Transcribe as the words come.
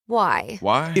Why?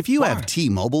 Why? If you have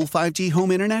T-Mobile 5G home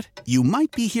internet, you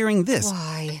might be hearing this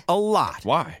Why? a lot.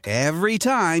 Why? Every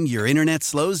time your internet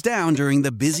slows down during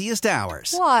the busiest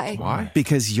hours. Why? Why?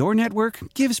 Because your network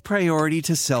gives priority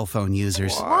to cell phone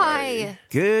users. Why?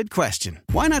 Good question.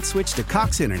 Why not switch to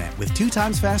Cox Internet with 2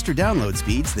 times faster download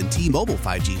speeds than T-Mobile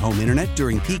 5G home internet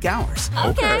during peak hours?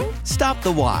 Okay. Stop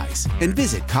the whys and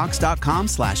visit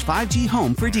cox.com/5G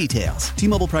home for details.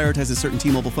 T-Mobile prioritizes certain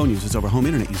T-Mobile phone users over home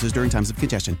internet users during times of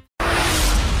congestion.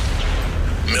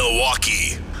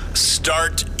 Milwaukee,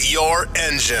 start your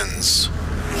engines.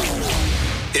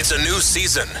 It's a new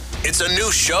season. It's a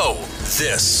new show.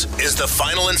 This is the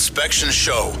Final Inspection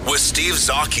Show with Steve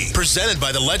Zocchi. Presented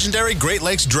by the legendary Great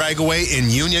Lakes Dragaway in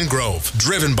Union Grove.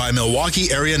 Driven by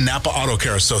Milwaukee Area Napa Auto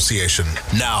Care Association.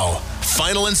 Now,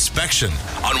 Final Inspection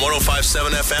on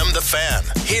 105.7 FM The Fan.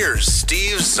 Here's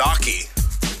Steve Zocchi.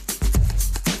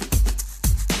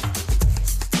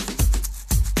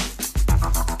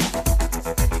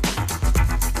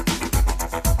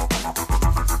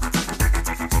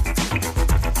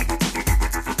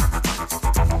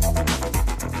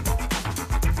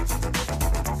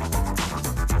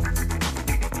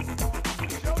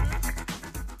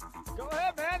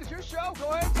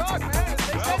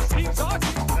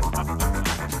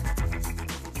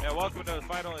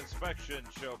 Inspection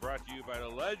Show brought to you by the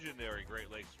legendary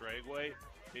Great Lakes Dragway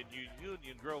in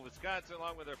Union Grove, Wisconsin,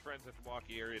 along with our friends at the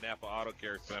Milwaukee Area Napa Auto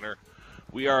Care Center.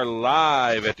 We are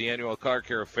live at the annual Car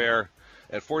Care Fair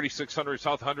at 4600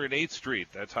 South 108th Street.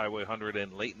 That's Highway 100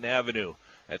 and Layton Avenue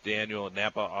at the annual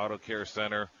Napa Auto Care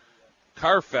Center.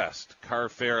 Car Fest, Car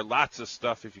Fair, lots of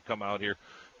stuff if you come out here.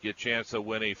 Get a chance to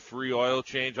win a free oil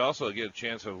change. Also get a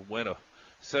chance to win a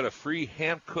set of free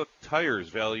hand-cooked tires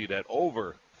valued at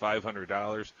over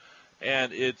 $500.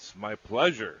 And it's my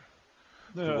pleasure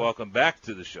to welcome back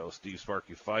to the show Steve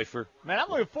Sparky Pfeiffer. Man, I'm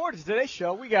looking forward to today's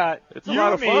show. We got it's a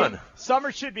lot of fun.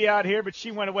 Summer should be out here, but she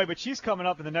went away. But she's coming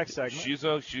up in the next segment. She's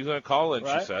gonna call in,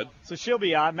 right? She said. So she'll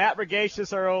be on. Matt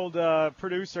Regashis, our old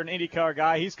producer and IndyCar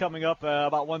guy, he's coming up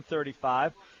about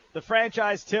 1:35. The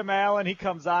franchise Tim Allen, he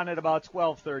comes on at about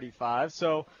 12:35.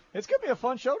 So it's gonna be a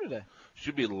fun show today.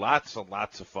 Should be lots and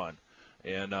lots of fun.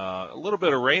 And a little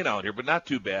bit of rain out here, but not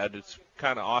too bad. It's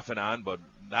kind of off and on, but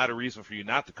not a reason for you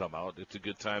not to come out. It's a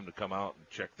good time to come out and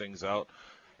check things out.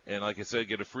 And like I said,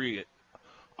 get a free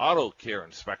auto care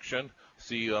inspection.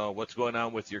 See what's going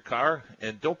on with your car.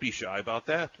 And don't be shy about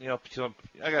that. You know,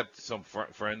 I got some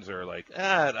friends that are like,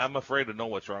 I'm afraid to know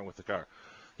what's wrong with the car.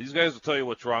 These guys will tell you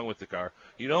what's wrong with the car.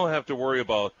 You don't have to worry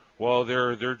about, well,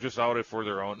 they're just out it for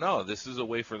their own. No, this is a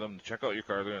way for them to check out your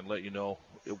car there and let you know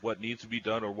what needs to be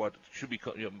done or what should be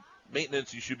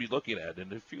maintenance you should be looking at in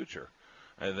the future.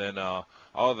 And then all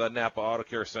of the Napa Auto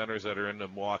Care Centers that are in the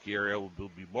Milwaukee area will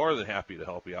be more than happy to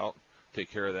help you out,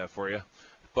 take care of that for you.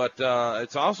 But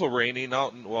it's also raining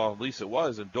out, at least it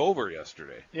was, in Dover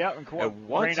yesterday. Yeah, and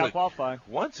rained out qualifying.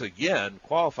 Once again,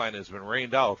 qualifying has been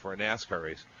rained out for a NASCAR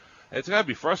race. And it's going to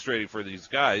be frustrating for these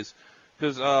guys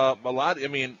because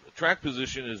track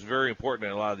position is very important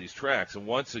in a lot of these tracks. And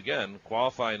once again,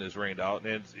 qualifying is rained out.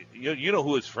 And you know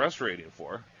who it's frustrating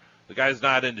for? The guy's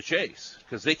not in the chase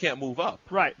because they can't move up.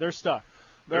 Right, they're stuck.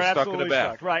 They're stuck absolutely in the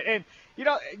back. Stuck. Right, and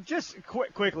just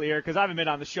quickly here because I haven't been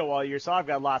on the show all year, so I've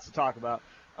got lots to talk about.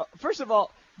 First of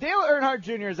all, Dale Earnhardt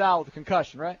Jr. is out with a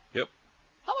concussion, right? Yep.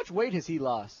 How much weight has he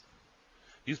lost?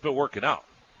 He's been working out.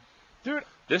 Dude.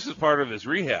 This is part of his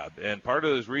rehab,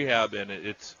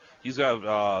 and he's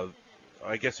got,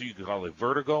 I guess you could call it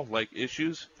vertigo-like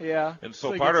issues. Yeah. And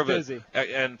so part of it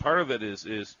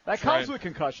is that comes with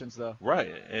concussions, though.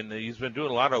 Right, and he's been doing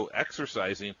a lot of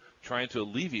exercising, trying to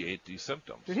alleviate these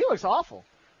symptoms. Dude, he looks awful.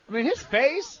 I mean, his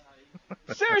face.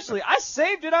 Seriously, I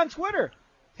saved it on Twitter.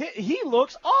 He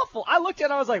looks awful. I looked at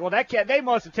it, I was like, well, that can't. They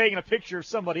must have taken a picture of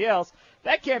somebody else.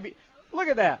 That can't be. Look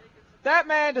at that. That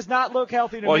man does not look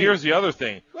healthy to me. Well, here's the other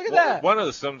thing. Look at that. One of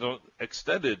the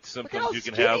extended symptoms you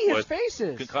can have with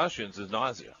concussions is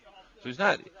nausea. So he's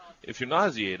not. If you're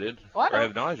nauseated or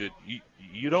have nausea,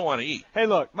 you don't want to eat. Hey,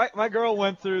 look, my girl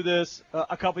went through this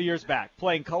a couple years back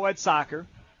playing co-ed soccer,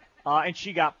 and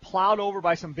she got plowed over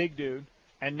by some big dude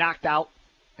and knocked out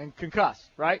and concussed,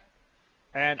 right?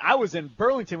 And I was in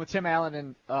Burlington with Tim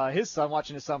Allen and his son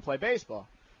watching his son play baseball.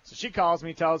 So she calls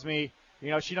me, tells me,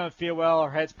 she doesn't feel well,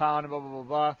 her head's pounding, blah, blah, blah,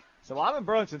 blah. So I'm in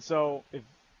Burlington, so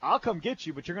I'll come get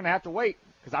you, but you're going to have to wait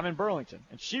because I'm in Burlington.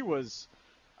 And she was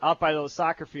out by those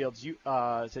soccer fields. It's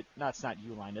not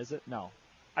Uline, is it? No.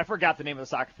 I forgot the name of the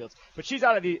soccer fields. But she's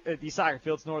out of these soccer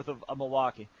fields north of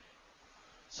Milwaukee.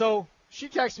 So she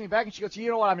texts me back, and she goes,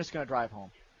 you know what, I'm just going to drive home.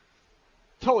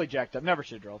 Totally jacked up. Never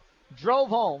should have drove. Drove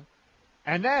home.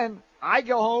 And then I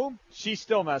go home. She's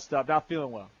still messed up, not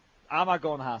feeling well. I'm not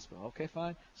going to the hospital. Okay,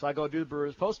 fine. So I go do the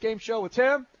Brewers post-game show with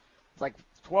Tim. It's like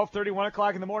 12:30, 1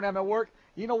 o'clock in the morning. I'm at work.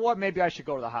 You know what? Maybe I should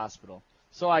go to the hospital.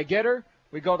 So I get her.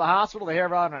 We go to the hospital. They have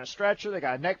her out on a stretcher. They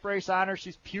got a neck brace on her.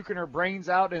 She's puking her brains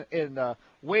out in the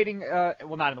waiting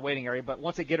well, not in the waiting area, but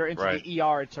once they get her into the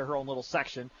ER, into her own little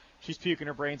section, she's puking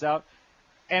her brains out.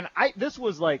 And this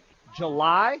was like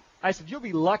July. I said, you'll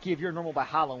be lucky if you're normal by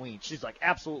Halloween. She's like,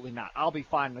 absolutely not. I'll be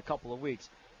fine in a couple of weeks.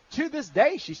 To this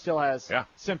day, she still has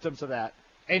symptoms of that.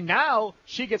 And now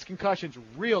she gets concussions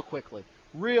real quickly,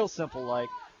 real simple like,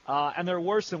 and they're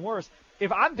worse and worse.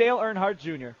 If I'm Dale Earnhardt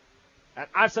Jr., and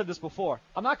I've said this before,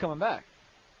 I'm not coming back.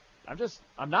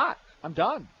 I'm not. I'm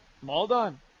done. I'm all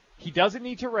done. He doesn't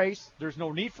need to race. There's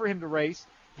no need for him to race.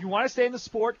 If you want to stay in the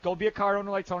sport, go be a car owner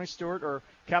like Tony Stewart or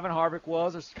Kevin Harvick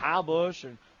was or Kyle Busch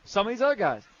and some of these other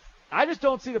guys. I just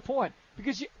don't see the point.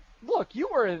 Because, you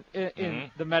were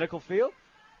in the medical field.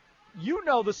 You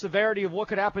know the severity of what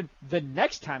could happen the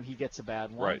next time he gets a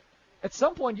bad one. Right. At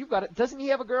some point, you've got it. Doesn't he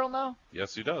have a girl now?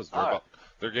 Yes, he does.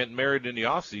 They're getting married in the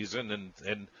off season,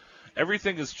 and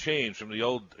everything has changed from the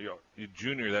old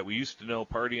Junior that we used to know,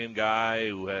 partying guy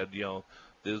who had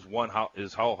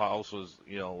his whole house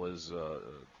was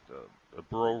a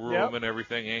bro room and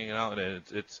everything hanging out, and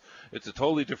it's a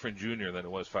totally different Junior than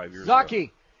it was 5 years ago.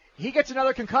 Zaki, he gets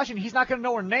another concussion. He's not going to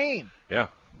know her name. Yeah.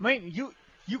 I mean,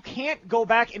 you can't go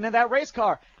back into that race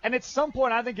car. And at some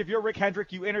point, I think if you're Rick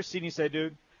Hendrick, you intercede and you say,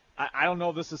 dude, I don't know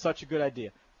if this is such a good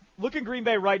idea. Look in Green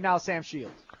Bay right now, Sam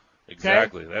Shields.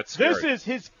 Exactly. Okay? That's scary. This is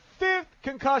his 5th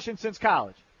concussion since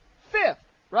college. 5th,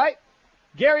 right?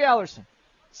 Gary Ellerson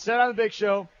said on the Big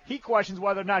Show he questions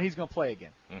whether or not he's going to play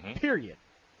again. Period.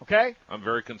 Okay? I'm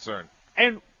very concerned.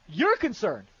 And you're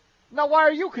concerned. Now, why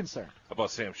are you concerned?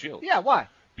 About Sam Shields. Yeah, why?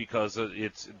 Because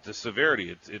it's the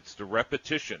severity. It's the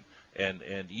repetition.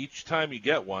 And each time you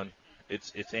get one,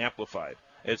 it's amplified.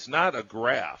 It's not a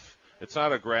graph. It's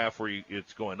not a graph where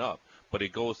it's going up, but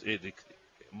it goes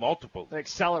multiple. It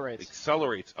accelerates. It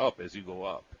accelerates up as you go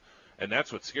up, and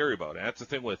that's what's scary about it. And that's the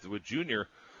thing with Junior.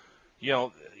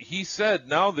 He said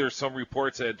now there's some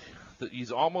reports that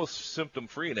he's almost symptom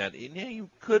free, and you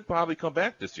could probably come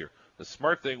back this year. The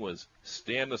smart thing was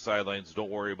stay on the sidelines. Don't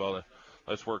worry about it.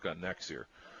 Let's work on next year.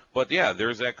 But, yeah,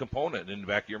 there's that component in the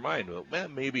back of your mind. Well,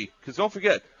 man, maybe. Because don't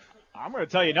forget. I'm going to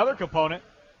tell you another component.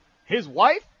 His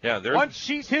wife. Yeah, once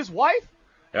she's his wife.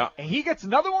 Yeah. And he gets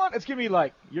another one, it's going to be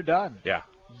like, you're done. Yeah.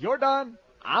 You're done.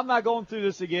 I'm not going through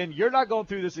this again. You're not going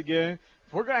through this again.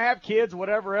 If we're going to have kids,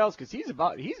 whatever else, because he's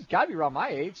got to be around my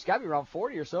age. He's got to be around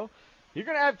 40 or so. You're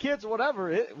going to have kids or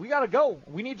whatever. We got to go.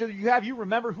 We need to have you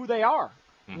remember who they are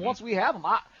once we have them.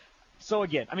 So,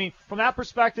 again, I mean, from that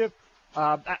perspective,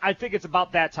 I think it's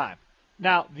about that time.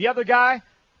 Now, the other guy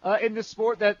in this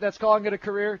sport that's calling it a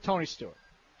career, Tony Stewart,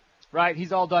 right?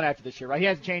 He's all done after this year, right? He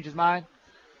hasn't changed his mind?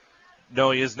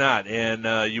 No, he is not.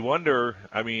 And you wonder,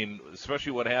 I mean,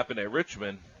 especially what happened at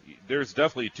Richmond, there's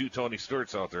definitely 2 Tony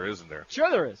Stewarts out there, isn't there? Sure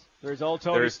there is. There's old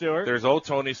Tony Stewart. There's old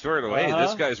Tony Stewart. Oh, hey,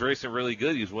 this guy's racing really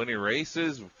good. He's winning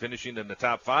races, finishing in the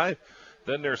top 5.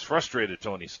 Then there's frustrated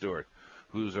Tony Stewart,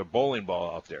 who's a bowling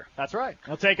ball out there. That's right.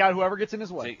 He'll take out whoever gets in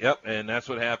his way. Yep, and that's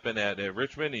what happened at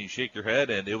Richmond. And you shake your head,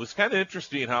 and it was kind of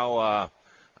interesting how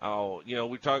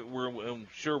I'm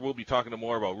sure we'll be talking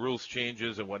more about rules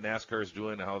changes and what NASCAR is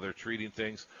doing and how they're treating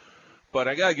things. But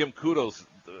I got to give him kudos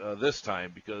this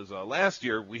time because last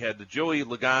year we had the Joey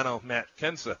Logano-Matt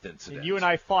Kenseth incident. And you and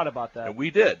I fought about that. And we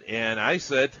did. And I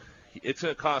said it's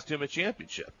going to cost him a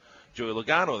championship. Joey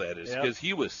Logano, that is, because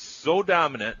he was so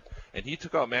dominant, and he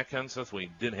took out Matt Kenseth when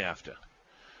he didn't have to.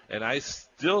 And I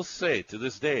still say to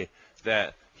this day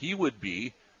that he would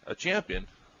be a champion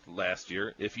last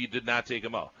year if he did not take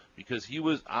him out because he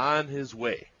was on his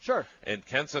way. Sure. And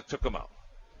Kenseth took him out.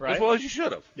 Right. As well as you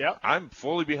should have. Yeah. I'm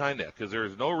fully behind that because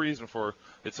there's no reason for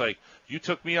it's like you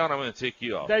took me out, I'm going to take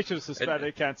you out. They should have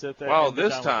suspended Kenseth. Well,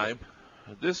 this time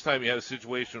you had a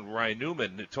situation with Ryan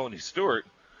Newman and Tony Stewart.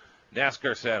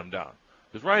 NASCAR sat him down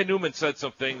because Ryan Newman said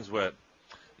some things that,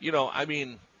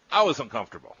 I was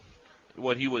uncomfortable.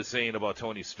 What he was saying about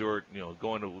Tony Stewart,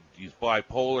 going to he's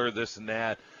bipolar, this and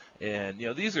that, and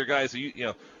these are guys who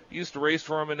used to race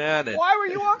for him and that. And why were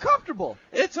you uncomfortable?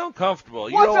 It's uncomfortable.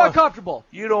 What's uncomfortable?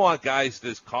 You don't want guys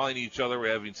just calling each other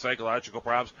having psychological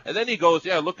problems. And then he goes,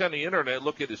 look on the internet,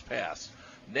 look at his past.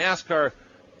 NASCAR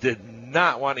did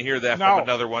not want to hear that from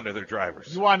another one of their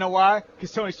drivers. You want to know why?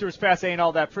 Because Tony Stewart's past ain't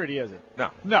all that pretty, is it?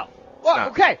 No. Well,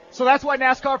 okay, so that's why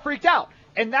NASCAR freaked out.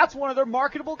 And that's one of their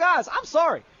marketable guys. I'm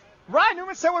sorry. Ryan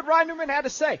Newman said what Ryan Newman had to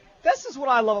say. This is what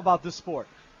I love about this sport.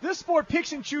 This sport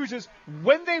picks and chooses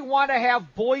when they want to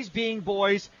have boys being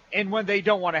boys and when they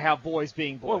don't want to have boys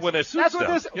being boys. Well, when it suits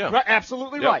them. Right,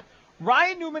 absolutely right.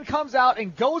 Ryan Newman comes out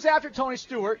and goes after Tony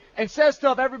Stewart and says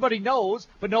stuff everybody knows,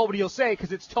 but nobody will say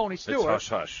because it's Tony Stewart. It's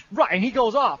hush-hush. Right, and he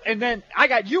goes off. And then I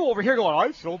got you over here going,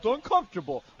 I felt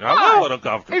uncomfortable. I'm a little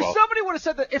uncomfortable. If somebody would have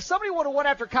said that, if somebody would have went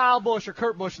after Kyle Busch or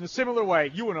Kurt Busch in a similar way,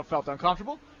 you wouldn't have felt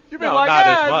uncomfortable. You'd be like, not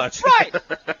as much. Right.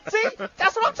 See,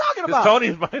 that's what I'm talking about.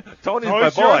 Tony's my Tony's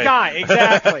boy. your guy,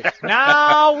 exactly.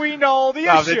 Now we know the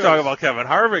Now, issue. if they talk about Kevin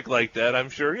Harvick like that, I'm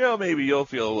sure, maybe you'll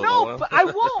feel a little. No, but I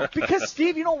won't because,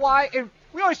 Steve, you know why? And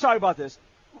we always talk about this.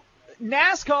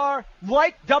 NASCAR,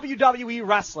 like WWE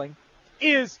wrestling,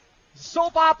 is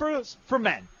soap operas for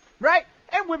men, right?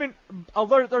 And women,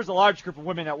 there's a large group of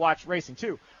women that watch racing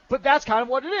too. But that's kind of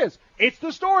what it is. It's the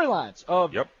storylines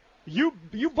of you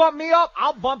bump me up,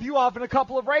 I'll bump you off in a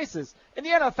couple of races. In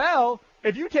the NFL,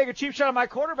 if you take a cheap shot at my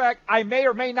quarterback, I may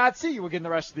or may not see you again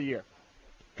the rest of the year.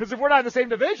 Because if we're not in the same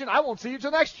division, I won't see you till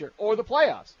next year or the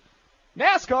playoffs.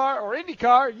 NASCAR or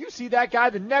IndyCar, you see that guy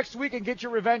the next week and get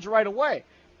your revenge right away.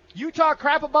 You talk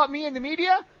crap about me in the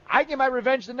media, I get my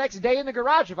revenge the next day in the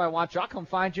garage if I want you. I'll come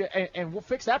find you, and we'll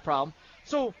fix that problem.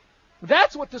 So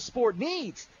that's what the sport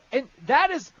needs. And that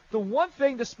is the one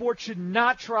thing the sport should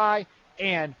not try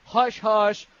and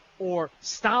hush-hush or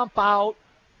stomp out.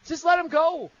 Just let them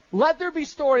go. Let there be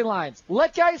storylines.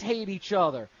 Let guys hate each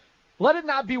other. Let it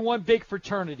not be one big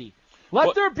fraternity.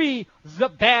 Let there be the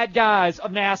bad guys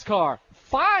of NASCAR.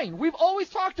 Fine. We've always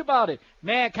talked about it.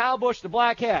 Man, Kyle Busch, the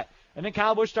black hat. And then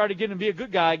Kyle Busch started getting to be a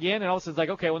good guy again, and all of a sudden it's like,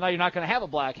 okay, well, now you're not going to have a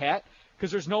black hat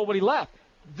because there's nobody left.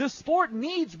 The sport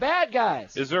needs bad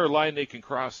guys. Is there a line they can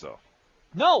cross, though?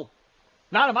 No.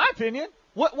 Not in my opinion.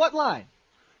 What line?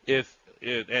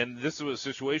 And this was a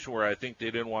situation where I think they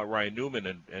didn't want Ryan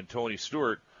Newman and Tony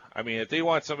Stewart. I mean, if they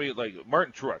want somebody like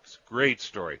Martin Truex, great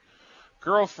story.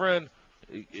 Girlfriend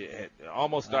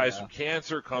almost dies from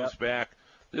cancer, comes back.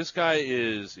 This guy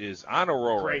is on a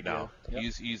roll right now.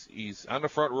 Yep. He's on the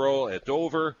front row at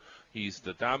Dover. He's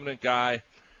the dominant guy.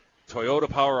 Toyota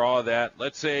power, all of that.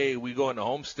 Let's say we go into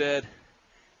Homestead,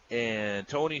 and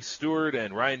Tony Stewart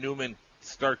and Ryan Newman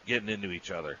start getting into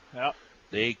each other. Yep.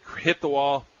 They hit the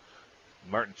wall.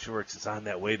 Martin Truex is on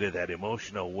that way to that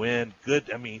emotional win.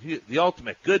 Good. I mean, the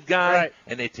ultimate good guy,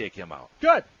 and they take him out.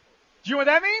 Good. Do you know what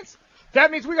that means? That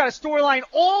means we got a storyline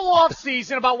all off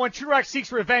season about when Truex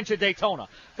seeks revenge at Daytona.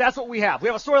 That's what we have. We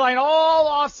have a storyline all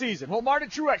off season. Will Martin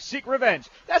Truex seek revenge?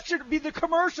 That should be the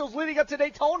commercials leading up to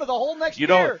Daytona the whole next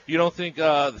year. You don't think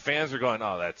the fans are going,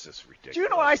 oh, that's just ridiculous. Do you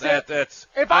know what I said?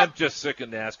 I'm just sick of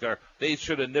NASCAR. They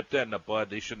should have nipped that in the bud.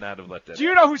 They should not have let that. Do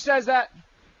you know who says that?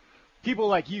 People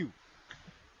like you.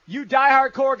 You die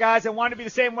hardcore guys that want to be the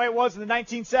same way it was in the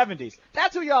 1970s.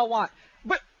 That's who y'all want.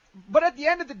 But at the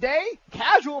end of the day,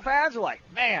 casual fans are like,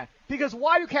 man, because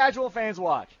why do casual fans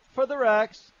watch? For the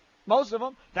wrecks. Most of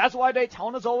them. That's why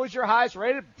Daytona's always your highest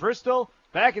rated. Bristol,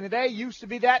 back in the day, used to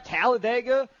be that.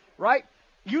 Talladega, right?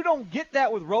 You don't get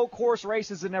that with road course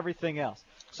races and everything else.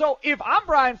 So if I'm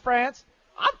Brian France,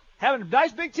 I'm having a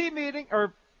nice big team meeting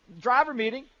or driver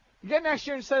meeting. You get next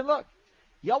year and say, look,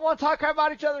 y'all want to talk crap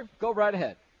about each other? Go right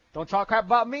ahead. Don't talk crap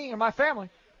about me or my family.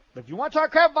 But if you want to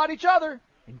talk crap about each other,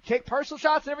 and take personal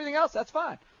shots and everything else, that's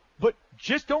fine. But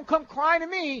just don't come crying to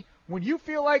me when you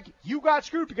feel like you got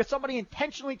screwed because somebody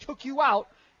intentionally took you out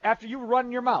after you were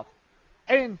running your mouth.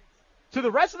 And to the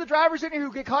rest of the drivers in here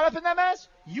who get caught up in that mess,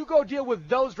 you go deal with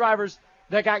those drivers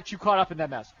that got you caught up in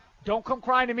that mess. Don't come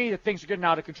crying to me that things are getting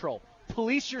out of control.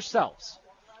 Police yourselves.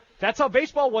 That's how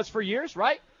baseball was for years,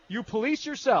 right? You police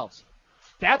yourselves.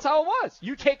 That's how it was.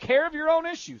 You take care of your own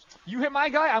issues. You hit my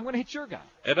guy, I'm going to hit your guy.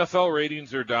 NFL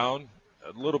ratings are down.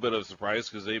 A little bit of a surprise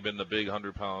because they've been the big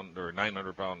 100-pound or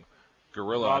 900-pound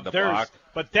gorilla on the block.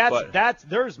 But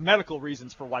there's medical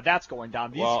reasons for why that's going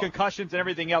down. These concussions and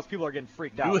everything else, people are getting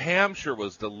freaked out. New Hampshire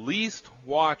was the least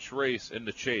watched race in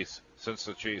the chase since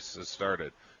the chase has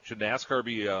started. Should NASCAR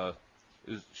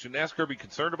be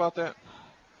concerned about that?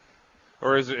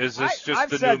 Or is this just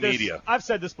the new media? I've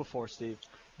said this before, Steve.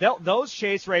 Those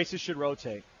chase races should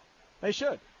rotate. They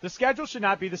should. The schedule should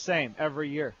not be the same every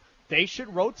year. They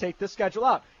should rotate the schedule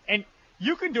out. And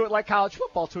you can do it like college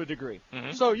football to a degree.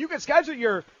 Mm-hmm. So you can schedule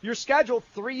your schedule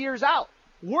 3 years out.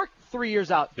 Work 3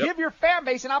 years out. Yep. Give your fan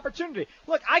base an opportunity.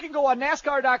 Look, I can go on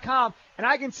NASCAR.com, and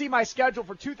I can see my schedule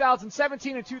for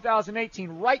 2017 and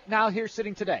 2018 right now here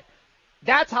sitting today.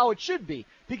 That's how it should be.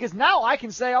 Because now I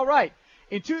can say, all right,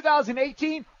 in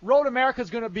 2018, Road America is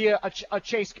going to be a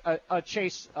chase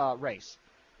race.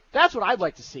 That's what I'd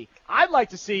like to see. I'd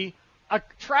like to see a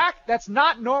track that's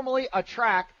not normally a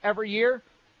track every year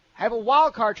have a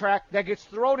wild card track that gets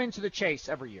thrown into the chase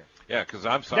every year. Yeah, because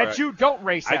I'm sorry. That you don't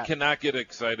race I at. cannot get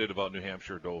excited about New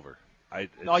Hampshire Dover.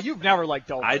 No, you've never liked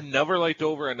Dover. I never liked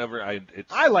Dover.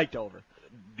 I like Dover.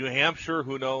 New Hampshire,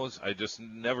 who knows? I just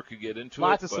never could get into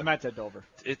Lots it. of cement at Dover.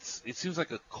 It seems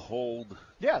like a cold,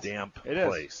 damp it is.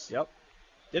 place. Yep.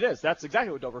 It is. That's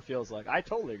exactly what Dover feels like. I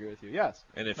totally agree with you. Yes.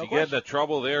 And if no you question. get into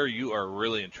trouble there, you are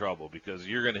really in trouble because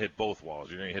you're going to hit both walls.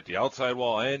 You're going to hit the outside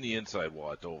wall and the inside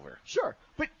wall at Dover. Sure.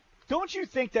 But don't you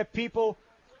think that people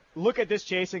look at this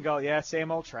chase and go, yeah, same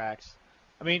old tracks?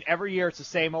 I mean, every year it's the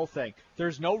same old thing.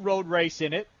 There's no road race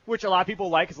in it, which a lot of people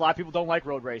like because a lot of people don't like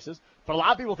road races. But a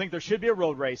lot of people think there should be a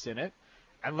road race in it.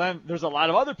 And then there's a lot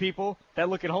of other people that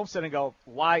look at Homestead and go,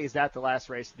 why is that the last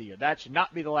race of the year? That should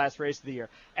not be the last race of the year.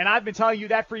 And I've been telling you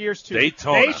that for years, too.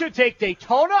 Daytona. They should take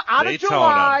Daytona out of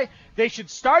July. They should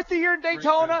start the year in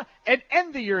Daytona and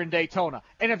end the year in Daytona.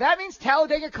 And if that means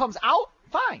Talladega comes out,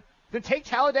 fine. Then take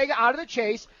Talladega out of the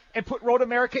chase and put Road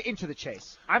America into the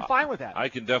chase. I'm fine with that. I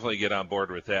can definitely get on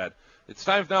board with that. It's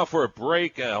time now for a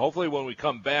break. Hopefully when we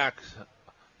come back,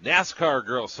 NASCAR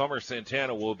girl Summer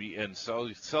Santana will be in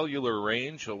cellular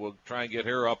range, so we'll try and get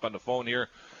her up on the phone here,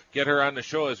 get her on the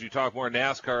show as we talk more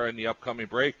NASCAR in the upcoming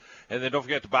break. And then don't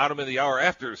forget the bottom of the hour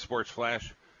after the Sports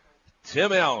Flash,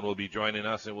 Tim Allen will be joining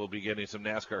us, and we'll be getting some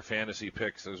NASCAR fantasy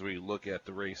picks as we look at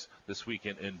the race this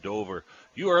weekend in Dover.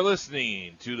 You are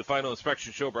listening to the Final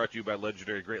Inspection Show, brought to you by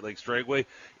legendary Great Lakes Dragway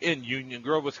in Union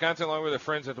Grove, Wisconsin, along with our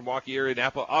friends at the Milwaukee Area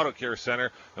Napa Auto Care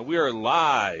Center. And we are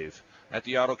live at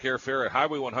the Auto Care Fair at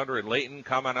Highway 100 in Layton.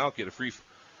 Come on out, get a free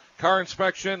car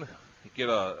inspection, get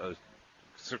a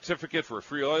certificate for a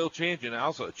free oil change, and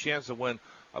also a chance to win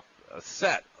a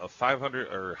set of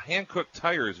 500 or hand-cooked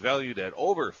tires valued at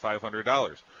over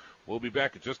 $500. We'll be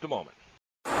back in just a moment.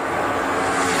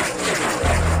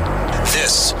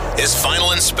 This is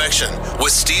Final Inspection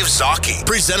with Steve Zocchi,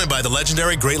 presented by the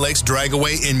legendary Great Lakes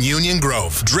Dragaway in Union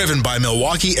Grove, driven by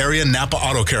Milwaukee Area Napa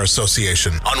Auto Care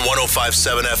Association on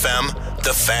 105.7 FM,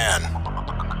 The Fan.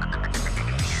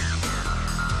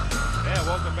 And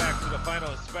welcome back to the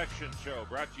Final Inspection Show,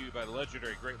 brought to you by the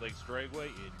legendary Great Lakes Dragway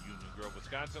in Union Grove,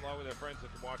 Wisconsin, along with our friends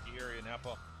at the Milwaukee Area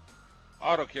Napa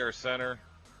Auto Care Center.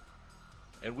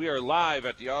 And we are live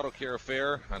at the Auto Care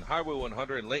Fair on Highway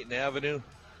 100 and Layton Avenue.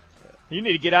 You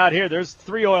need to get out here. There's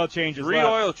 3 oil changes left. 3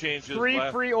 oil changes 3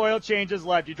 left. free oil changes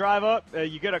left. You drive up,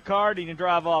 you get a card, and you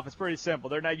drive off. It's pretty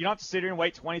simple. You don't have to sit here and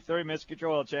wait 20, 30 minutes to get your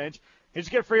oil change. You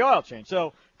just get a free oil change.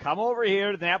 So come over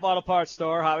here to the Napa Auto Parts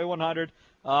store, Highway 100,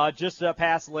 just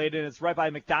past Layton. It's right by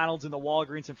McDonald's and the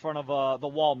Walgreens in front of the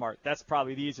Walmart. That's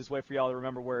probably the easiest way for y'all to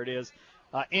remember where it is.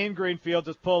 In Greenfield,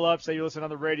 just pull up, say you listen on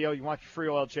the radio, you want your free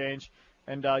oil change,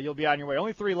 and you'll be on your way.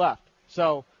 Only 3 left.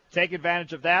 So take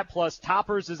advantage of that. Plus,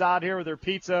 Toppers is out here with their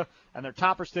pizza and their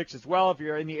topper sticks as well. If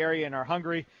you're in the area and are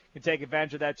hungry, you can take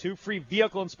advantage of that too. Free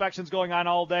vehicle inspections going on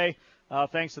all day,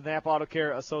 thanks to the Napa Auto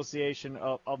Care Association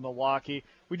of Milwaukee.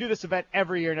 We do this event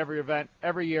every year, and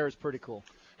every year is pretty cool.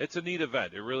 It's a neat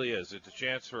event. It really is. It's a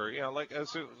chance for, like I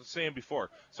was saying before,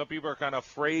 some people are kind of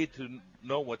afraid to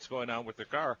know what's going on with their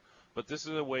car. But this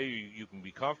is a way you can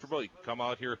be comfortable. You can come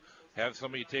out here, have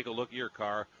somebody take a look at your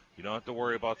car. You don't have to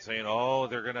worry about saying, oh,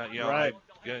 they're going to, right.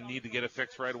 I'm going to need to get it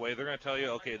fixed right away. They're going to tell you,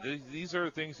 okay, these are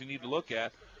the things you need to look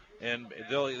at. And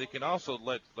they can also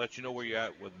let you know where you're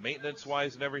at with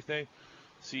maintenance-wise and everything.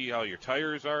 See how your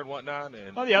tires are and whatnot.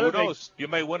 And the other who knows? You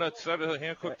may win a set of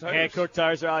hand-cooked tires. Hand-cooked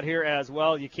tires are out here as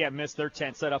well. You can't miss their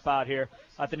tent set up out here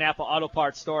at the Napa Auto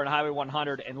Parts store on Highway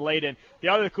 100 in Layton. The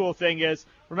other cool thing is,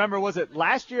 remember, was it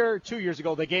last year or 2 years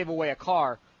ago, they gave away a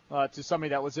car to somebody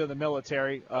that was in the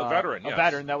military. A veteran, yes. A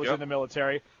veteran that was in the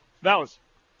military. That was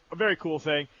a very cool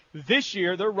thing. This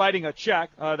year, they're writing a check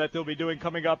that they'll be doing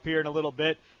coming up here in a little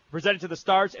bit, presented to the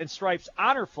Stars and Stripes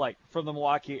Honor Flight from the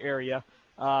Milwaukee area.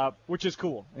 Which is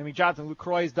cool. I mean, Jonathan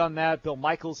Lucroy has done that. Bill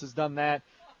Michaels has done that.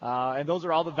 And those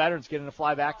are all the veterans getting to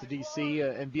fly back to D.C.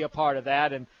 And be a part of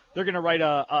that. And they're going to write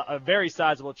a very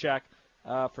sizable check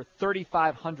for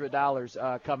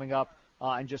 $3,500 coming up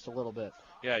in just a little bit.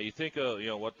 Yeah, you think of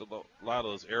what a lot of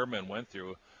those airmen went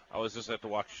through. I was just at the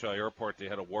Waukesha Airport. They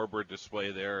had a Warbird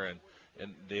display there,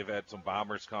 and they've had some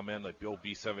bombers come in, like the old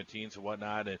B-17s and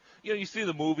whatnot. And, you see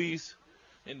the movies.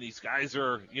 And these guys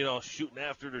are, shooting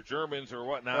after the Germans or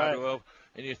whatnot. Right.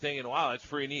 And you're thinking, wow, that's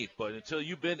pretty neat. But until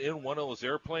you've been in one of those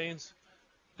airplanes,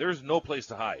 there's no place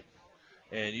to hide.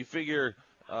 And you figure,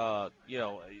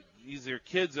 these are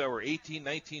kids that were 18,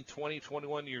 19, 20,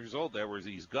 21 years old that were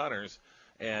these gunners.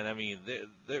 And, I mean,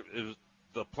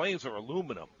 the planes are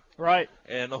aluminum. Right.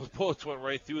 And those bullets went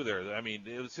right through there. I mean,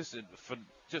 it was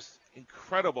just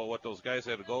incredible what those guys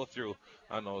had to go through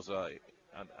on those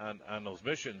on those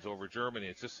missions over Germany.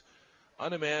 It's just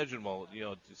unimaginable,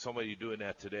 somebody doing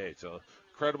that today. So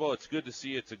incredible. It's good to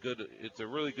see. It's a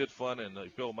really good fun, and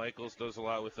Bill Michaels does a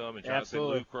lot with them, and Jonathan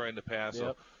Lucroy in the past. Yep.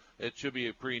 So it should be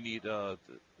a pretty neat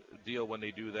deal when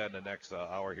they do that in the next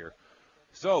hour here.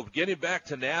 So getting back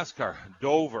to NASCAR,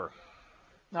 Dover.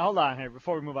 Now hold on here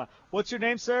before we move on. What's your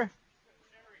name, sir?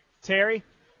 Terry.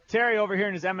 Terry over here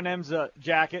in his M&M's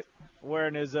jacket,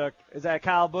 wearing his is that a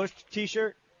Kyle Busch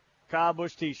T-shirt? Kyle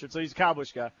Busch T-shirt. So he's a Kyle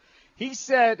Busch guy. He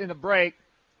said in the break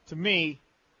to me,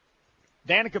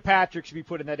 Danica Patrick should be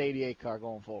put in that 88 car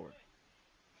going forward.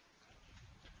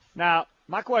 Now,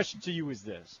 my question to you is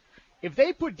this. If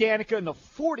they put Danica in the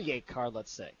 48 car,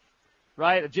 let's say,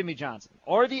 right, of Jimmy Johnson,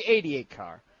 or the 88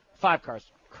 car, 5 cars,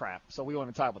 crap, so we won't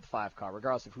even talk about the 5 car,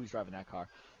 regardless of who's driving that car.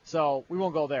 So we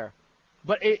won't go there.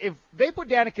 But if they put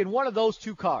Danica in one of those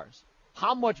 2 cars,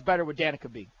 how much better would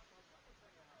Danica be?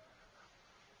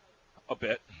 A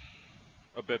bit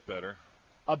better.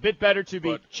 A bit better to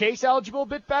be chase eligible, a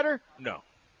bit better? No.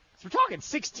 So we're talking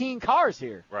 16 cars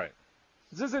here. Right.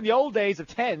 This isn't the old days of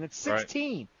 10. It's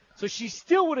 16. Right. So she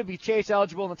still wouldn't be chase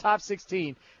eligible in the top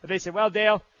 16 if they said, well,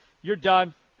 Dale, you're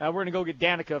done. We're going to go get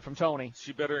Danica from Tony. Is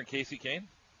she better than Casey Kane?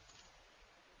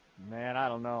 Man, I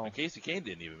don't know. And Casey Kane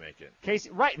didn't even make it.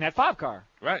 Right, in that 5 car.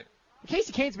 Right.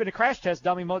 Casey Kane's been a crash test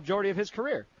dummy majority of his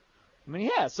career. I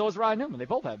mean, yeah, so has Ryan Newman. They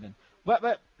both have been.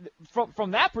 But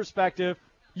from that perspective,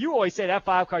 you always say that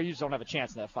 5 car, you just don't have a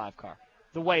chance in that 5 car,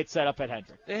 the way it's set up at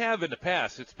Hendrick. They have in the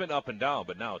past. It's been up and down,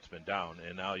 but now it's been down.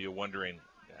 And now you're wondering,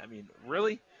 I mean,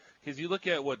 really? Because you look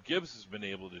at what Gibbs has been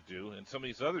able to do and some of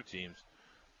these other teams,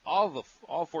 all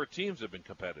 4 teams have been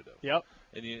competitive. Yep.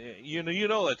 And you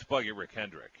know that's bugging Rick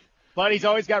Hendrick. But he's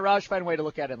always got Roush Fenway to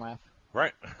look at and laugh.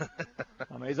 Right.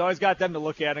 I mean, he's always got them to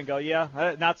look at and go,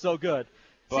 yeah, not so good.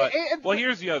 But well,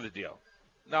 here's the other deal.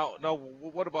 Now,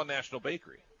 what about National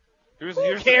Bakery?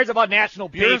 Who cares about National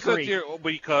Bakery?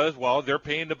 Because, well, they're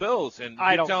paying the bills, and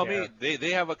you tell me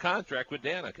they have a contract with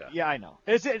Danica. Yeah, I know.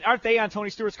 Aren't they on Tony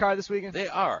Stewart's car this weekend? They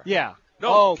are. Yeah.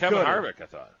 No, Kevin Harvick, I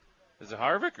thought. Is it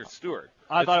Harvick or Stewart?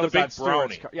 I thought it was the big on Stewart's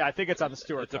brownie. car. Yeah, I think it's on the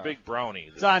Stewart car. It's a big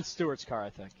brownie. It's on Stewart's car, I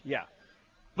think. Yeah.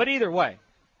 But either way,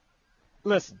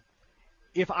 listen,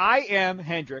 if I am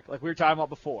Hendrick, like we were talking about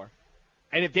before,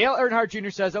 and if Dale Earnhardt Jr.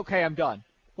 says, okay, I'm done,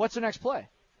 what's the next play?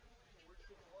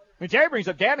 I mean, Terry brings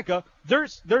up Danica.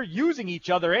 They're using each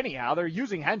other anyhow. They're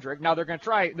using Hendrick. Now they're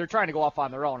trying to go off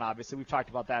on their own, obviously. We've talked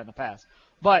about that in the past.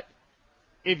 But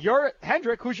if you're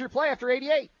Hendrick, who's your play after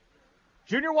 88?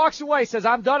 Junior walks away, says,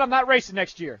 I'm done. I'm not racing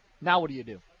next year. Now what do you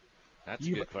do? That's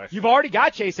a good question. You've already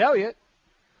got Chase Elliott.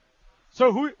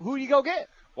 So who do you go get?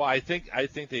 Well, I think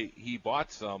he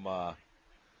bought some,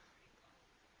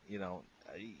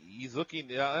 he's looking,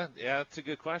 that's a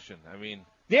good question. I mean.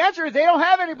 The answer is they don't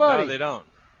have anybody. No, they don't.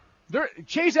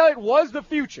 Chase Elliott was the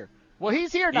future. Well,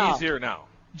 he's here now. He's here now.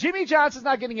 Jimmy Johnson's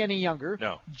not getting any younger.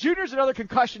 No. Junior's another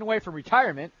concussion away from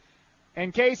retirement.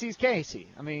 And Casey's Casey.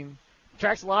 I mean,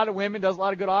 attracts a lot of women, does a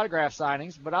lot of good autograph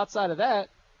signings. But outside of that,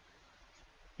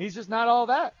 he's just not all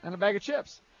that and a bag of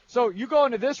chips. So you go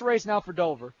into this race now for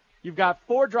Dover. You've got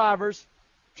 4 drivers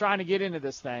trying to get into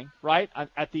this thing, right,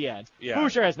 at the end. Yeah.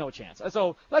 Boucher has no chance.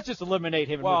 So let's just eliminate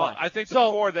him and move on. Well, I think the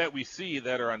 4 that we see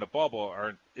that are on the bubble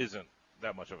isn't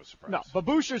that much of a surprise. No, but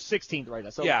Boucher's 16th right now.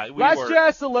 So yeah, let's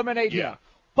just eliminate him.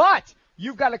 But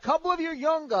you've got a couple of your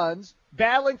young guns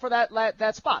battling for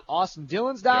that spot. Austin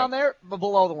Dillon's down there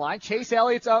below the line. Chase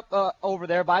Elliott's up over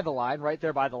there by the line, right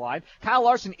there by the line. Kyle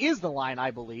Larson is the line,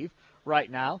 I believe, right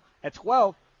now at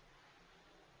 12.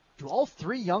 Do all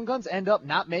 3 young guns end up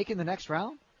not making the next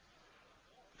round?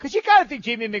 Because you got to think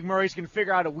Jamie McMurray's going to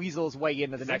figure out how to weasel his way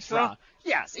into the next round.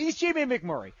 Yes, he's Jamie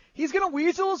McMurray. He's going to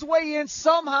weasel his way in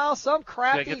somehow, some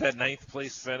crappy. Get that 9th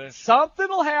place finish. Something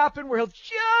will happen where he'll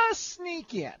just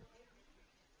sneak in.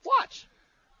 Watch.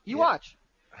 Watch.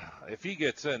 If he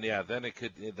gets in, then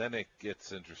it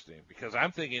gets interesting. Because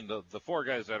I'm thinking the 4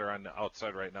 guys that are on the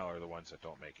outside right now are the ones that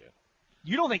don't make it.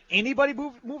 You don't think anybody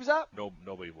moves up? No,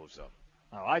 nobody moves up.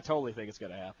 Oh, I totally think it's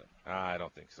going to happen. I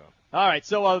don't think so. All right,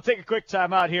 so we'll take a quick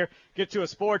time out here, get to a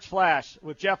sports flash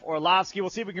with Jeff Orlovsky. We'll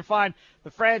see if we can find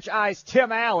the franchise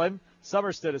Tim Allen.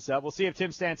 Summer stood us up. We'll see if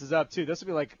Tim stands up, too. This will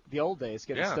be like the old days,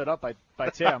 getting stood up by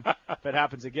Tim if it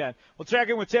happens again. We'll check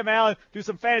in with Tim Allen, do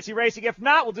some fantasy racing. If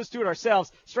not, we'll just do it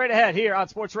ourselves. Straight ahead here on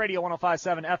Sports Radio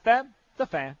 105.7 FM, The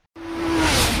Fan.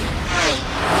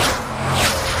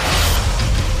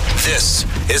 This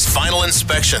is Final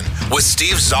Inspection with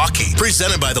Steve Zocchi,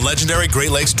 presented by the legendary Great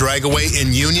Lakes Dragaway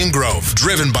in Union Grove,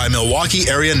 driven by Milwaukee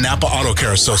Area Napa Auto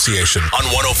Care Association on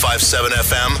 105.7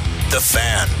 FM, The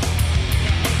Fan.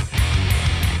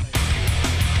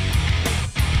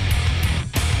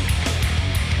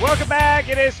 Welcome back.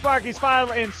 It is Sparky's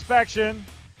Final Inspection.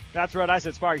 That's right. I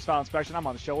said Sparky's Final Inspection. I'm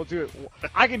on the show. We'll do it.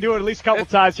 I can do it at least a couple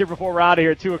times here before we're out of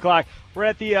here at 2 o'clock. We're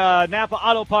at the Napa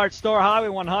Auto Parts Store, Highway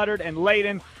 100 and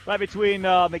Layton, right between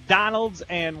McDonald's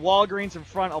and Walgreens in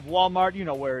front of Walmart. You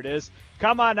know where it is.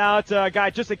 Come on out, guy.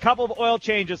 Just a couple of oil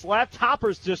changes left.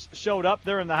 Toppers just showed up.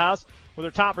 They're in the house with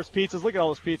their Toppers pizzas. Look at all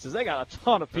those pizzas. They got a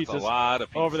ton of pizzas. That's a lot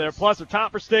of pizzas over there. Plus, their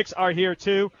Topper sticks are here,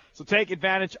 too. So take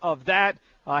advantage of that.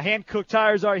 Hand-cooked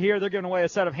tires are here. They're giving away a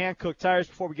set of hand-cooked tires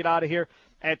before we get out of here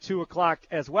at 2 o'clock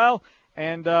as well.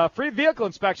 And free vehicle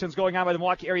inspections going on by the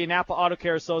Milwaukee Area Napa Auto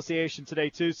Care Association today,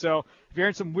 too. So if you're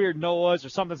hearing some weird noise or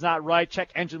something's not right, check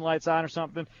engine lights on or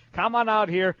something, come on out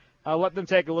here. Let them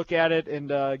take a look at it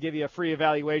and give you a free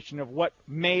evaluation of what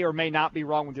may or may not be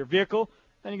wrong with your vehicle.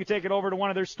 Then you can take it over to one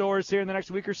of their stores here in the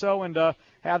next week or so and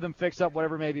have them fix up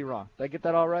whatever may be wrong. Did I get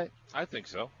that all right? I think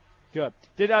so. Good.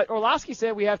 Did Orlowski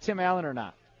say we have Tim Allen or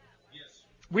not? Yes.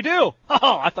 We do?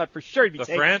 Oh, I thought for sure he'd be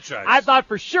taking franchise. I thought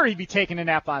for sure he'd be taking a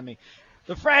nap on me.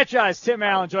 The franchise, Tim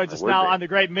Allen, joins us now on the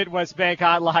Great Midwest Bank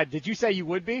Hotline. Did you say you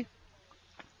would be?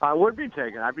 I would be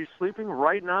taking. I'd be sleeping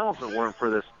right now if it weren't for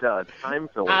this time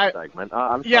filler segment.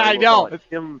 I'm sorry, I know. It's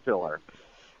Tim Filler.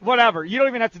 Whatever. You don't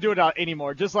even have to do it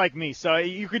anymore, just like me. So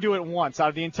you could do it once out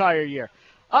of the entire year.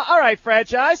 All right,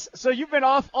 franchise. So you've been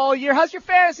off all year. How's your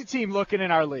fantasy team looking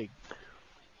in our league?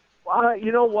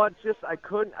 You know what? I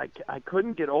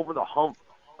couldn't get over the hump.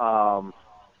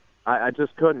 I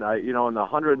just couldn't. In the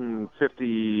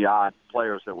 150 odd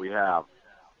players that we have,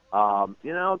 kind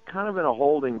of in a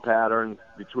holding pattern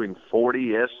between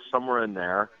 40-ish, somewhere in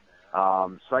there.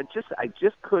 So I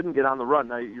just couldn't get on the run.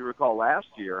 Now you recall last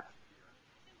year,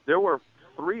 there were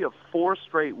 3 of 4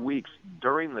 straight weeks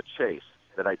during the chase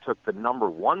that I took the number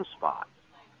 1 spot.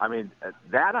 I mean,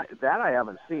 that I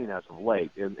haven't seen as of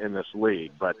late in this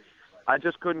league, but I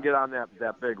just couldn't get on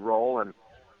that big roll, and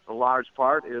a large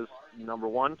part is, number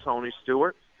 1, Tony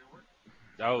Stewart.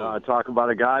 Talking about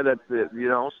a guy that,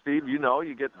 Steve,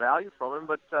 you get value from him,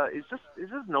 but he's just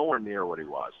nowhere near what he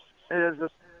was.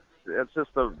 It's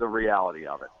just the reality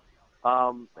of it.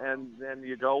 And then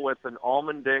you go with an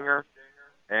Allmendinger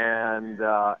and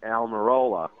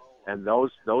Almirola, and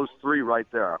those 3 right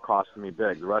there are costing me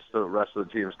big. The rest of the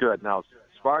team's good. Now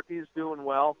Sparky's doing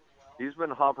well. He's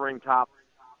been hovering top,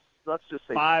 let's just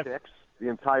say 5. 6 the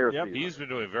entire season. He's been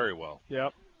doing very well.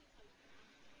 Yep.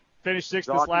 Finished 6th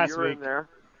Doc, this last you're week. In there.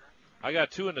 I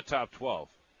got 2 in the top 12.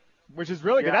 Which is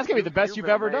really good. That's going to be the best you've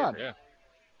ever done.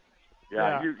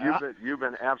 Yeah. You've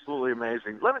been absolutely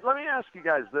amazing. Let me ask you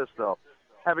guys this, though.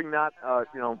 Having not,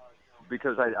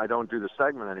 because I don't do the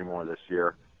segment anymore this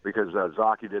year because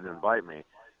Zaki didn't invite me.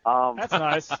 That's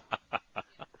nice.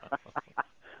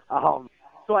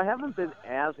 So I haven't been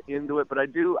as into it, but I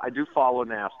do follow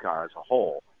NASCAR as a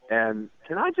whole. And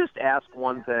can I just ask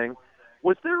one thing?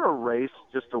 Was there a race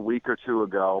just a week or 2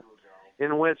 ago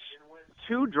in which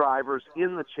 2 drivers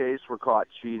in the chase were caught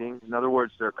cheating? In other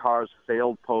words, their cars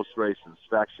failed post-race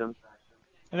inspection.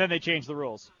 And then they changed the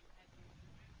rules.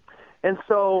 And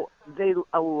so they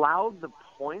allowed the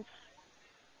points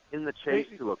in the chase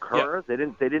to occur. Yeah.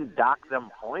 They didn't dock them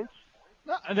points.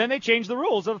 No, and then they changed the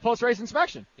rules of the post-race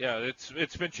inspection. Yeah,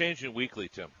 it's been changing weekly,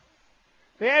 Tim.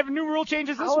 They have new rule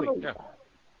changes this week.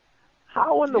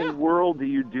 How in the world do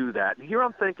you do that? Here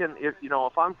I'm thinking, if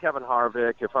I'm Kevin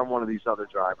Harvick, if I'm one of these other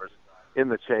drivers in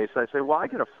the chase, I say, well, I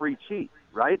get a free cheat,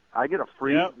 right? I get a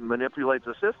free manipulate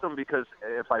the system because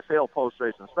if I fail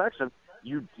post-race inspection,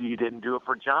 you didn't do it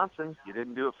for Johnson, you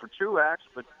didn't do it for Truex,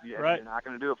 but you're not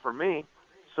going to do it for me.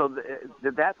 So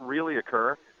did that really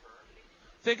occur?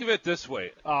 Think of it this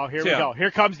way. Oh, here we go.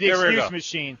 Here comes the excuse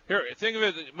machine. Here, think of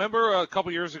it. Remember a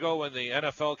couple years ago when the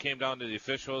NFL came down to the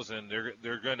officials and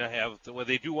they're going to have, when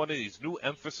they do one of these new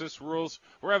emphasis rules,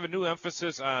 we're having a new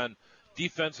emphasis on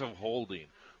defensive holding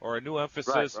or a new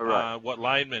emphasis on what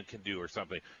linemen can do or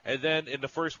something. And then in the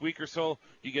first week or so,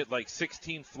 you get like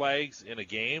 16 flags in a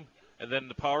game, and then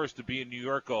the powers to be in New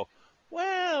York go,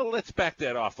 well, let's back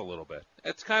that off a little bit.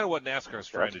 That's kind of what NASCAR is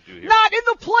trying to do here. Not in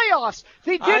the playoffs.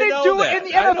 They didn't do it in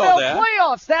the NFL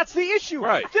playoffs. That's the issue.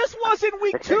 Right. This wasn't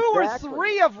week 2 or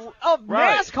 3 of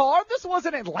NASCAR. This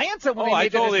wasn't Atlanta when they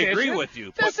made the decision. I totally agree with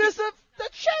you. This is the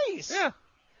chase. Yeah.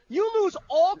 You lose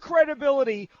all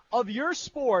credibility of your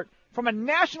sport from a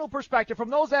national perspective, from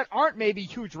those that aren't maybe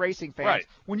huge racing fans,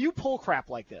 when you pull crap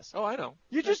like this. Oh, I know.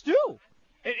 You just do.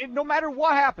 No matter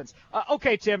what happens.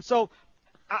 Okay, Tim, so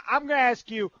I'm going to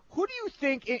ask you, who do you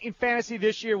think in fantasy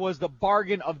this year was the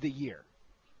bargain of the year?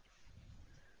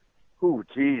 Ooh,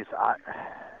 geez.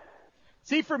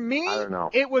 See, for me, I don't know.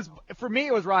 it was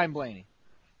Ryan Blaney,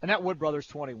 and that Wood Brothers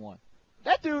 21.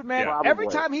 That dude, man, Yeah, every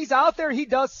time he's out there, he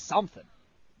does something.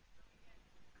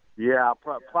 Yeah,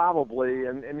 probably.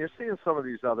 And you're seeing some of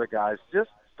these other guys just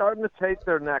starting to take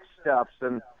their next steps.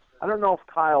 And I don't know if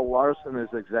Kyle Larson is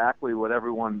exactly what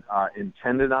everyone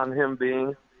intended on him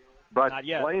being, but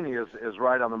Blaney is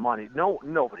right on the money.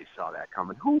 Nobody saw that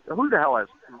coming. Who the hell has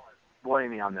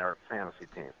Blaney on their fantasy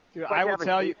team? Dude, I will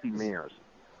tell you,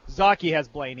 Zaki has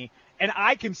Blaney. And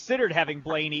I considered having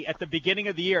Blaney at the beginning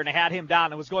of the year, and I had him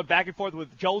down. I was going back and forth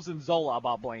with Joe Zola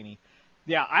about Blaney.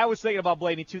 Yeah, I was thinking about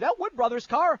Blaney, too. That Wood Brothers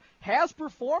car has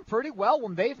performed pretty well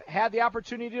when they've had the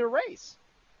opportunity to race.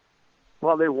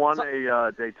 Well, they won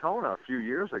a Daytona a few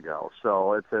years ago,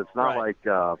 so it's not like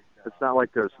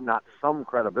there's not some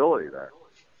credibility there.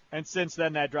 And since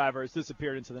then, that driver has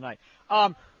disappeared into the night.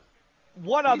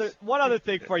 One other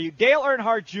thing for you, Dale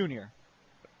Earnhardt Jr.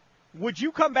 Would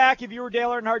you come back if you were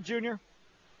Dale Earnhardt Jr.?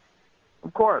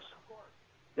 Of course.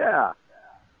 Yeah.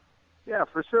 Yeah,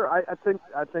 for sure. I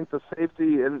think the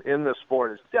safety in this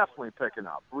sport is definitely picking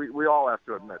up. We all have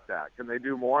to admit that. Can they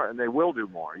do more? And they will do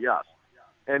more. Yes,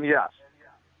 and yes.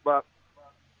 But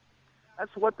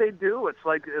that's what they do. It's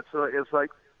like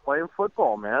playing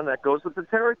football, man. That goes with the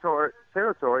territory.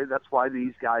 That's why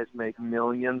these guys make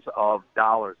millions of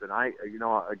dollars. And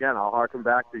again, I'll harken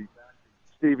back to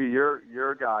Stevie,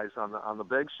 your guys on the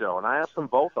Big Show, and I asked them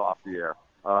both off the air.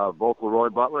 Both Leroy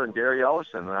Butler and Gary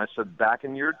Ellerson. And I said, back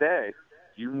in your day,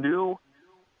 you knew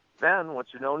then what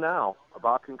you know now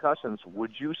about concussions.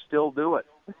 Would you still do it?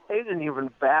 They didn't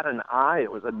even bat an eye.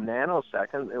 It was a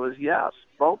nanosecond. It was yes,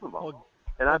 both of them.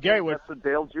 And I think that's what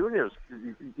Dale Jr.'s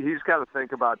he's got to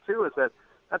think about, too, is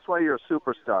that's why you're a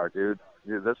superstar, dude.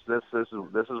 This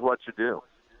is what you do.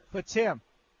 But, Tim,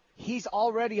 he's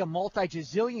already a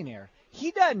multi-gazillionaire.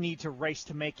 He doesn't need to race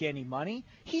to make any money.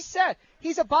 He said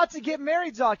he's about to get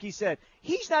married, Zaki said.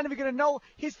 He's not even going to know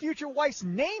his future wife's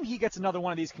name. He gets another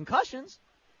one of these concussions.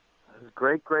 His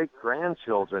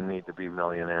great-great-grandchildren need to be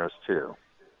millionaires, too.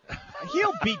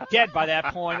 He'll be dead by that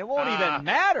point. It won't even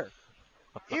matter.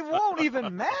 It won't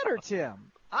even matter,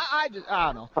 Tim. I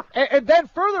don't know. And then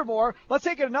furthermore, let's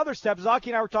take it another step. Zaki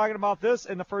and I were talking about this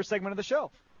in the first segment of the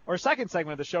show, or second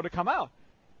segment of the show to come out.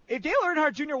 If Dale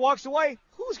Earnhardt Jr. walks away,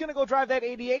 who's going to go drive that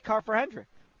 88 car for Hendrick?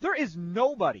 There is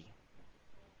nobody.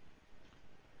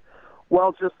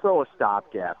 Well, just throw a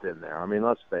stopgap in there. I mean,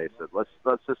 let's face it. Let's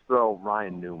just throw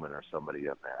Ryan Newman or somebody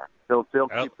in there. They'll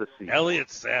keep the seat. Elliott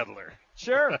Sadler.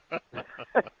 Sure.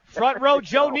 Front row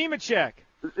Joe Nemechek.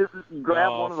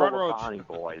 Grab one of the Labonte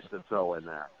boys to throw in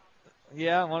there.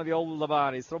 Yeah, one of the old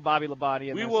Labonis. Throw Bobby Labonte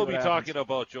in there. We will be talking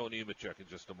about Joe Nemechek in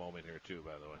just a moment here, too,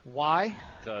 by the way. Why?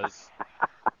 Because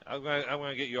I'm going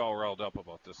to get you all riled up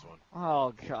about this one.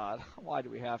 Oh, God. Why do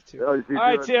we have to? Is he all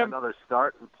right, Tim. Another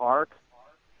start in Park?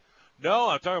 No,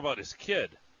 I'm talking about his kid.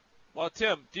 Well,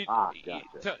 Tim,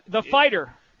 gotcha. The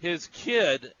fighter. His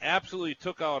kid absolutely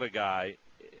took out a guy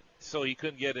so he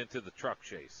couldn't get into the truck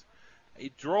chase.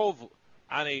 He drove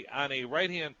on a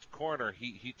right-hand corner.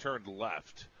 He turned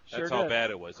left. That's how bad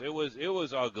it was. It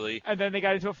was ugly. And then they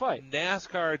got into a fight.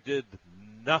 NASCAR did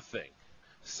nothing.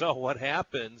 So what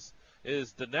happens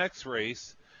is the next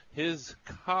race, his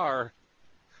car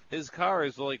is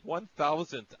like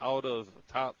 1,000th out of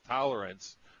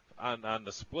tolerance on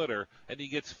the splitter, and he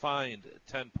gets fined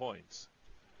 10 points.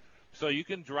 So you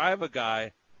can drive a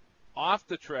guy off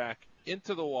the track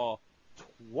into the wall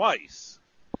twice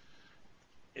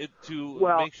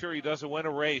to make sure he doesn't win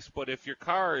a race. But if your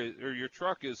car or your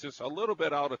truck is just a little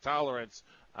bit out of tolerance,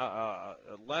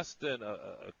 less than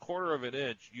a quarter of an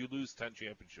inch, you lose 10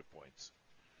 championship points.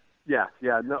 Yeah,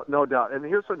 no doubt. And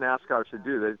here's what NASCAR should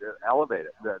do: they elevate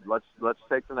it. Let's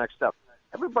take the next step.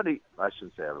 Everybody, I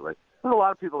shouldn't say everybody. There's a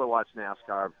lot of people that watch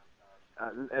NASCAR,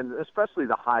 and especially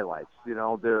the highlights. You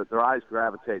know, their eyes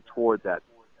gravitate toward that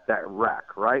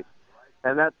wreck, right?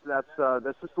 And that's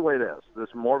just the way it is. This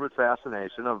morbid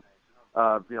fascination of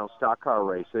stock car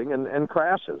racing and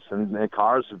crashes and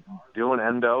cars doing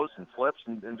endos and flips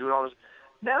and doing all this.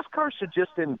 NASCAR should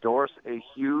just endorse a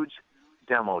huge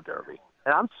demo derby,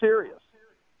 and I'm serious.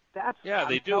 They I'm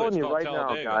do. Telling it's you called right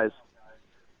Talladega. now, guys.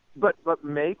 But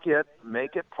make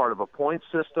it part of a point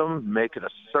system. Make it a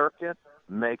circuit.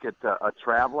 Make it a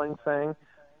traveling thing.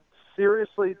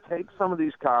 Seriously, take some of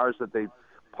these cars that they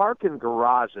park in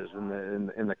garages in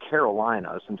the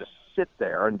Carolinas and just sit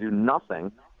there and do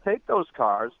nothing. Take those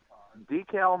cars,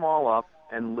 decal them all up,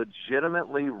 and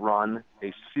legitimately run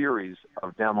a series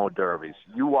of demo derbies.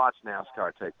 You watch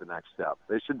NASCAR take the next step.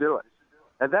 They should do it.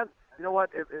 And then, you know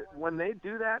what? When they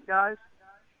do that, guys,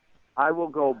 I will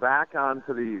go back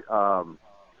onto the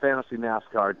Fantasy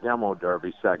NASCAR Demo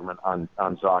Derby segment on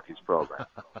Zaki's program.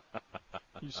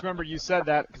 You just remember you said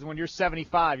that because when you're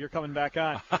 75, you're coming back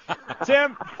on.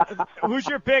 Tim, who's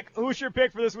your pick? Who's your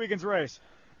pick for this weekend's race?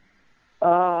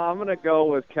 I'm going to go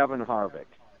with Kevin Harvick.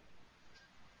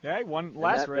 Okay, one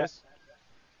last race.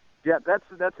 Yeah,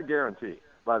 that's a guarantee,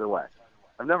 by the way.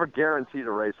 I've never guaranteed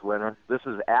a race winner. This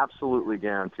is absolutely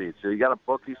guaranteed. So you got a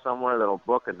bookie somewhere that'll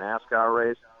book a NASCAR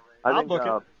race. I'll book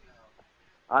it.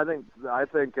 I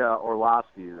think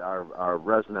Orlovsky, our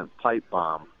resident pipe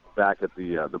bomb back at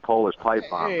the Polish pipe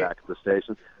bomb back at the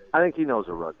station, I think he knows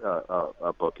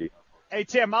a bookie. Hey,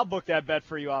 Tim, I'll book that bet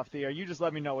for you off the air. You just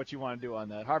let me know what you want to do on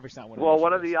that. Harvick's not winning. Well,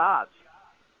 what are the odds?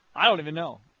 I don't even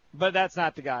know. But that's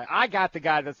not the guy. I got the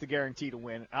guy that's the guarantee to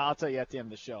win. I'll tell you at the end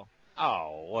of the show.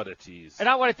 Oh, what a tease! And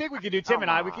what I think we could do, Tim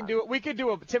and I,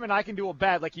 Tim and I can do a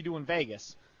bet like you do in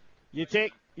Vegas. You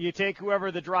take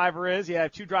whoever the driver is. You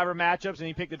have two driver matchups, and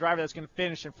you pick the driver that's going to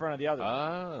finish in front of the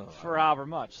other for however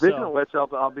much. Speaking of which,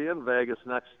 I'll be in Vegas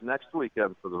next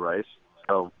weekend for the race.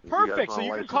 So perfect. So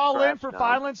you can call in for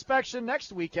final inspection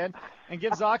next weekend and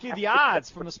give Zaki the odds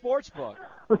from the sports book.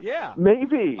 Yeah.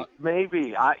 Maybe.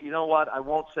 You know what? I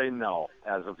won't say no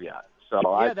as of yet. So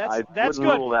yeah, I that's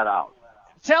wouldn't good. rule that out.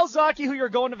 Tell Zaki who you're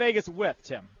going to Vegas with,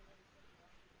 Tim.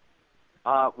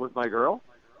 With my girl?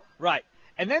 Right.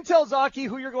 And then tell Zaki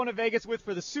who you're going to Vegas with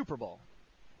for the Super Bowl.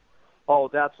 Oh,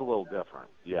 that's a little different.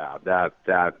 Yeah, that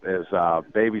is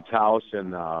Baby Taus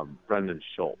and Brendan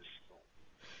Schultz.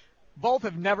 Both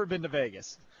have never been to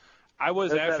Vegas. I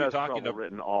was actually talking to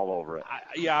written all over it.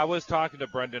 I was talking to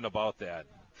Brendan about that.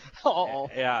 Oh.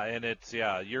 Yeah, and it's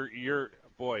you're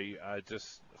boy,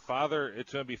 just father.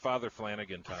 It's gonna be Father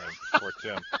Flanagan time for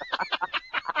Tim.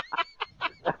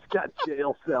 That's got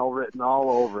jail cell written all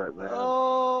over it, man.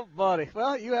 Oh, buddy.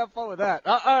 Well, you have fun with that.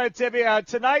 All right, Timmy.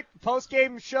 Tonight,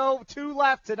 post-game show, 2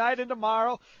 left tonight and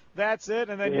tomorrow. That's it.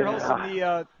 And then you're hosting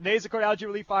the Nasacort Algae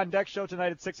Relief on Deck show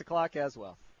tonight at 6 o'clock as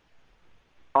well.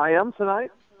 I am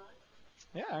tonight?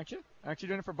 Yeah, aren't you? Aren't you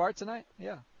doing it for Bart tonight?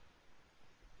 Yeah.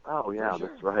 Oh, yeah, sure.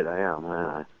 That's right. I am.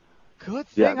 Man. Good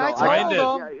thing I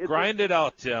told him. Grind it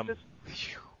out, Tim.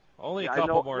 Only a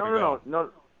couple more to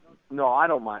go. No, I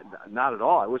don't mind. Not at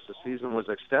all. I wish the season was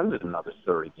extended another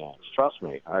 30 games. Trust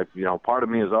me. Part of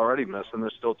me is already missing.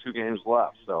 There's still 2 games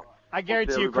left. So I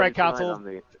guarantee you, Craig Council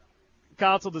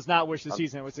does not wish the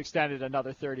season was extended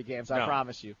another 30 games. I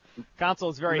promise you. Council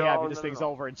is very happy this thing's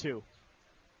over in 2.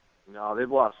 No, they've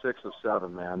lost 6 of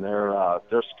 7, man.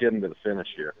 They're skidding to the finish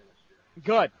here.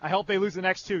 Good. I hope they lose the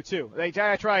next 2 too. They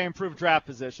try to improve draft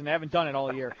position. They haven't done it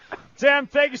all year. Tim,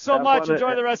 thank you so much.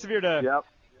 Enjoy the rest of your day. Yep.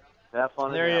 Have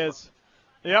fun. There he is.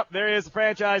 Yep, there he is, the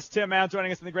franchise. Tim Allen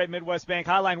joining us in the Great Midwest Bank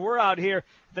Hotline. We're out here at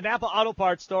the Napa Auto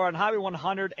Parts store on Highway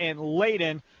 100 in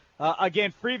Layton.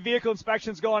 Again, free vehicle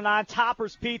inspections going on.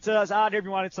 Topper's Pizza is out here if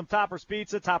you wanted some Topper's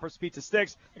Pizza, Topper's Pizza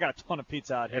Sticks. I got a ton of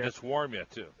pizza out here. And it's warm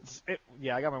yet, too.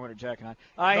 Yeah, I got my winter jacket on.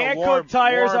 Hand-cooked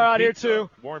tires are out here, too.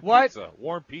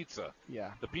 Warm pizza.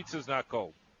 Yeah. The pizza's not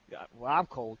cold. Yeah, well, I'm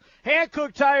cold.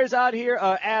 Hand-cooked tires out here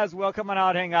as well. Come on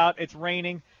out, hang out. It's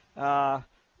raining.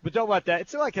 But don't let that.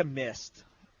 It's like a mist.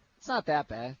 It's not that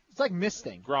bad. It's like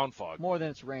misting. Ground fog. More than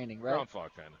it's raining, right? Ground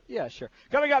fog, kind of. Yeah, sure.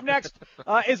 Coming up next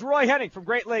is Roy Henning from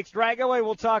Great Lakes Dragaway.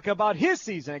 We'll talk about his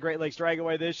season at Great Lakes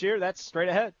Dragaway this year. That's straight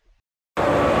ahead.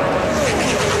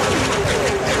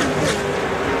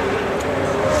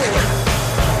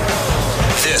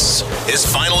 This is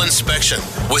Final Inspection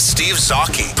with Steve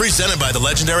Zocchi, presented by the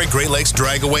legendary Great Lakes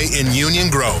Dragaway in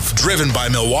Union Grove, driven by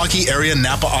Milwaukee Area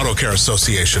Napa Auto Care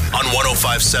Association on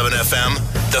 105.7 FM,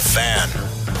 The Fan.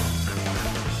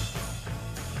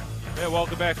 Hey,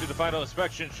 welcome back to the Final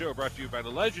Inspection Show, brought to you by the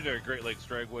legendary Great Lakes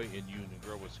Dragaway in Union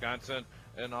Grove, Wisconsin,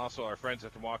 and also our friends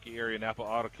at the Milwaukee Area Napa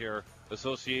Auto Care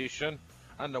Association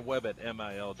on the web at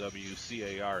milwcar.com.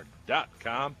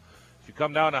 If you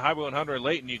come down to Highway 100 in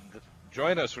Layton, you can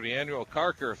join us for the annual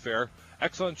Car Care Fair.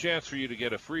 Excellent chance for you to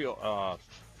get a free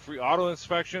auto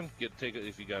inspection.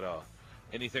 If you got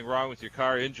anything wrong with your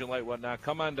car, engine light, whatnot,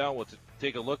 come on down. We'll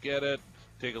take a look at it.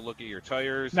 Take a look at your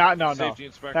tires. No. Safety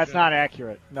inspection. That's not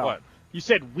accurate. No. What? You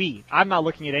said we. I'm not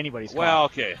looking at anybody's car. Well,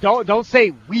 okay. Don't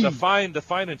say we. The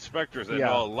fine inspectors that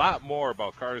know a lot more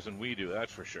about cars than we do.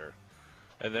 That's for sure.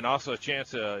 And then also a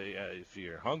chance, if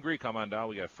you're hungry, come on down.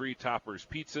 We got free Topper's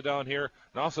Pizza down here.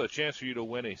 And also a chance for you to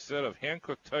win a set of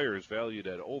hand-cooked tires valued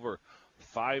at over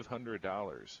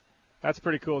 $500. That's a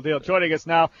pretty cool deal. Joining us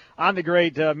now on the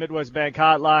Great Midwest Bank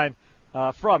Hotline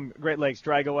from Great Lakes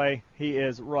Dragaway, he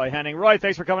is Roy Henning. Roy,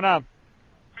 thanks for coming on.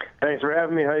 Thanks for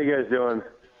having me. How you guys doing?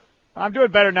 I'm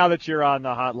doing better now that you're on the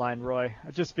hotline, Roy.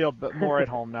 I just feel a bit more at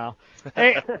home now.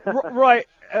 Hey, Roy,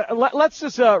 let's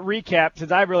just recap,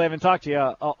 since I really haven't talked to you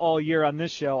all year on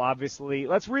this show, obviously.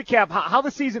 Let's recap how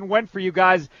the season went for you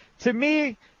guys. To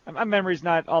me, my memory's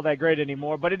not all that great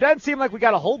anymore, but it doesn't seem like we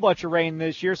got a whole bunch of rain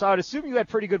this year, so I would assume you had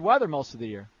pretty good weather most of the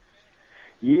year.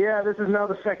 Yeah, this is now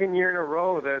the second year in a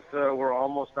row that we're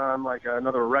almost on like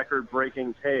another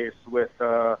record-breaking pace with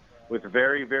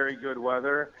very, very good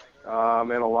weather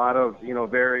and a lot of,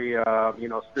 very,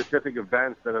 specific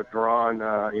events that have drawn,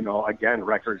 again,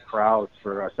 record crowds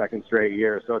for a second straight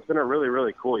year. So it's been a really,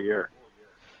 really cool year.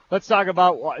 Let's talk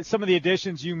about some of the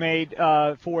additions you made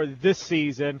for this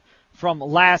season from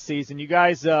last season. You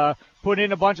guys put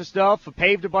in a bunch of stuff,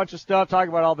 paved a bunch of stuff. Talk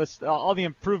about all the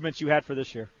improvements you had for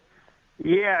this year.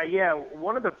 Yeah.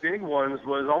 One of the big ones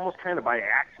was almost kind of by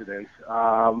accident.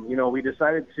 We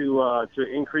decided to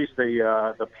increase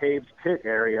the paved pit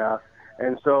area,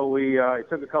 and so it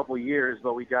took a couple of years,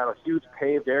 but we got a huge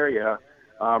paved area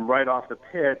right off the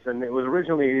pits, and it was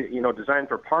originally designed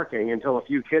for parking until a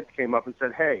few kids came up and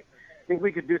said, "Hey, think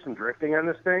we could do some drifting on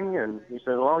this thing?" And we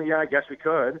said, "Well, yeah, I guess we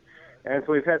could." And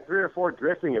so we've had 3 or 4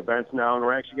 drifting events now, and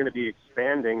we're actually going to be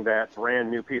expanding that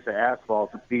brand new piece of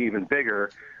asphalt to be even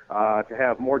bigger. To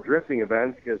have more drifting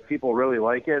events because people really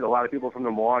like it. A lot of people from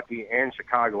the Milwaukee and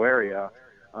Chicago area.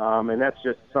 And that's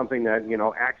just something that,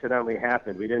 accidentally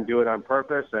happened. We didn't do it on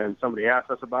purpose, and somebody asked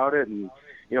us about it, and,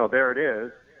 there it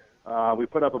is. We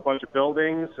put up a bunch of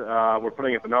buildings. We're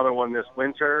putting up another one this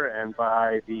winter, and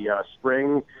by the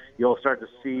spring, you'll start to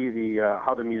see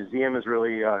how the museum is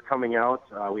really coming out.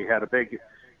 We had a big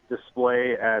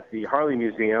display at the Harley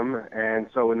Museum, and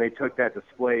so when they took that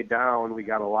display down, we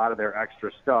got a lot of their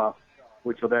extra stuff,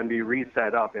 which will then be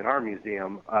reset up in our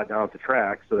museum down at the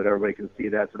track so that everybody can see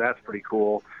that. So that's pretty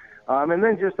cool. And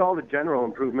then just all the general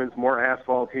improvements, more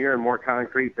asphalt here and more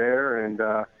concrete there, and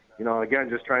again,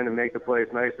 just trying to make the place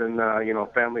nice and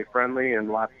family friendly and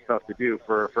lots of stuff to do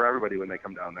for everybody when they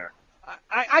come down there.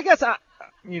 I guess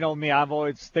me, I'm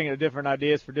always thinking of different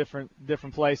ideas for different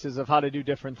places of how to do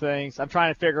different things. I'm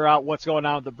trying to figure out what's going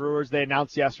on with the Brewers. They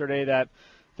announced yesterday that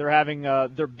they're having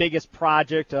their biggest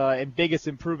project and biggest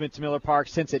improvement to Miller Park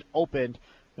since it opened,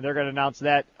 and they're going to announce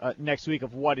that next week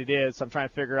of what it is. So I'm trying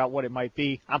to figure out what it might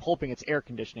be. I'm hoping it's air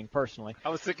conditioning, personally. I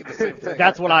was thinking the same thing.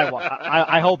 That's what I want.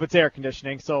 I hope it's air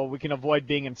conditioning so we can avoid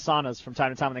being in saunas from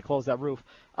time to time when they close that roof.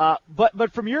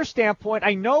 But from your standpoint,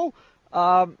 I know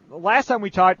last time we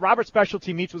talked, Robert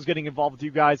Specialty Meats was getting involved with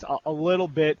you guys a little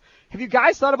bit. Have you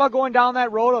guys thought about going down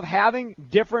that road of having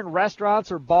different restaurants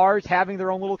or bars having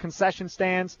their own little concession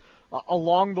stands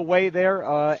along the way there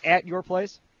at your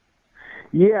place?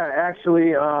 Yeah,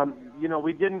 actually,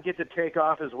 we didn't get to take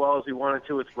off as well as we wanted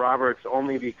to with Robert's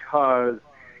only because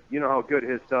you know how good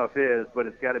his stuff is, but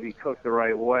it's got to be cooked the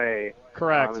right way.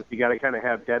 Correct. You got to kind of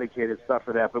have dedicated stuff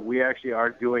for that, but we actually are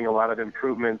doing a lot of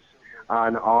improvements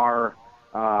on our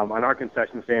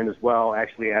concession stand as well,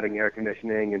 actually adding air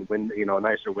conditioning and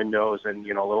nicer windows and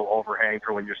a little overhang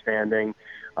for when you're standing.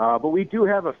 But we do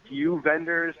have a few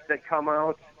vendors that come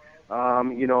out,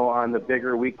 on the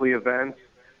bigger weekly events.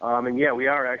 And yeah, we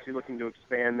are actually looking to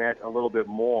expand that a little bit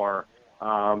more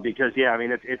because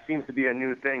it seems to be a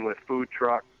new thing with food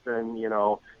trucks and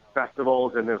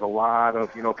festivals, and there's a lot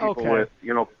of people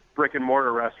with brick and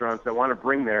mortar restaurants that want to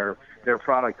bring their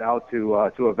product out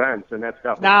to events, and that's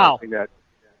definitely something that.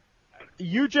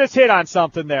 You just hit on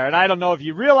something there, and I don't know if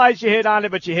you realize you hit on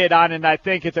it, but you hit on it, and I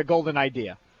think it's a golden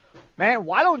idea. Man,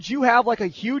 why don't you have like a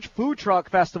huge food truck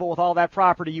festival with all that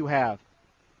property you have?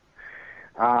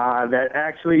 That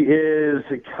actually is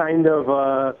kind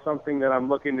of something that I'm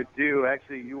looking to do.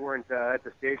 Actually, you weren't at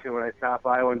the station when I stopped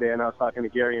by one day, and I was talking to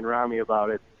Gary and Rami about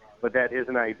it. But that is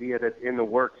an idea that's in the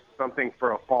works, something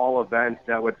for a fall event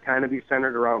that would kind of be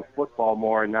centered around football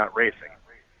more and not racing.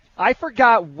 I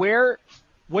forgot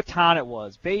what town it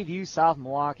was. Bayview, South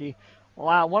Milwaukee.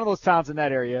 Wow, one of those towns in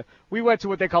that area. We went to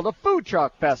what they called a food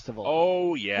truck festival.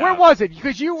 Oh, yeah. Where was it?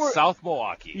 Because you were South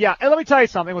Milwaukee. Yeah, and let me tell you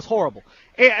something. It was horrible.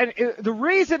 And the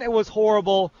reason it was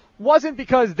horrible wasn't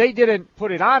because they didn't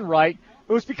put it on right.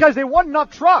 It was because there weren't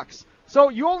enough trucks. So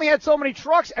you only had so many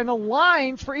trucks, and the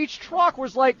lines for each truck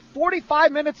was like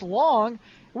 45 minutes long.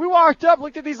 We walked up,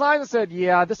 looked at these lines, and said,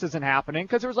 yeah, this isn't happening,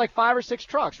 because there was like 5 or 6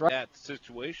 trucks, right? That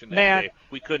situation that Man, day,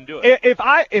 we couldn't do it.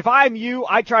 If I'm you,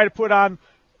 I'd try to put on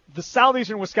the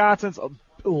Southeastern Wisconsin's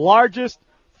largest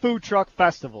food truck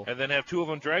festival. And then have 2 of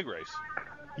them drag race.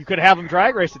 You could have them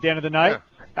drag race at the end of the night.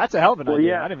 Yeah. That's a hell of an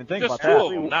idea. Yeah. I didn't even think about that. Just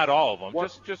 2 of them, not all of them.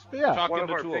 Just talking one of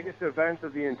our biggest events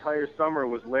of the entire summer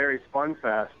was Larry's Fun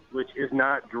Fest, which is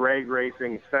not drag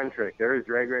racing centric. There is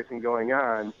drag racing going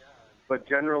on, But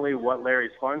generally what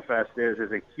Larry's Fun Fest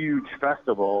is a huge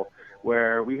festival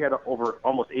where we had over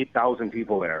almost 8,000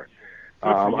 people there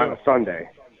on a Sunday.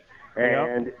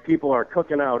 And people are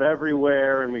cooking out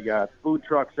everywhere, and we got food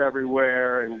trucks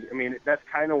everywhere. And, I mean, that's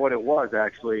kind of what it was,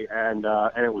 actually. And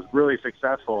it was really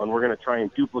successful, and we're going to try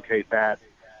and duplicate that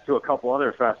to a couple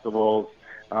other festivals,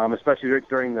 especially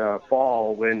during the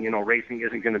fall when, racing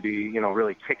isn't going to be,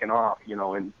 really kicking off,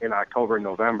 in October and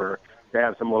November, to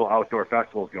have some little outdoor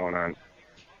festivals going on.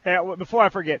 Hey, before I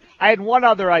forget, I had one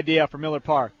other idea for Miller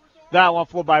Park. That one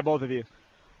flew by both of you.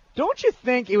 Don't you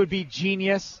think it would be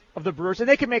genius of the Brewers, and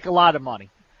they could make a lot of money,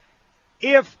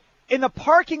 if in the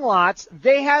parking lots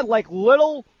they had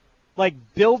little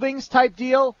buildings type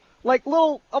deal,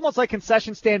 little almost like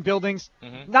concession stand buildings,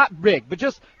 not big, but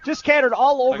just scattered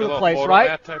all over the place,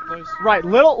 right? Type place? Right,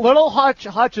 little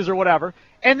hutches or whatever,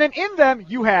 and then in them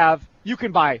you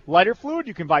can buy lighter fluid,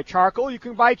 you can buy charcoal, you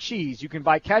can buy cheese, you can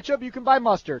buy ketchup, you can buy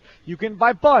mustard, you can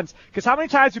buy buns. Because how many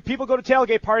times do people go to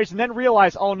tailgate parties and then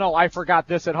realize, oh, no, I forgot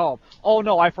this at home. Oh,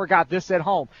 no, I forgot this at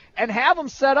home. And have them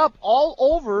set up all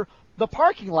over the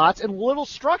parking lots in little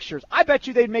structures. I bet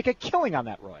you they'd make a killing on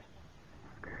that, Roy.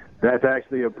 That's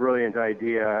actually a brilliant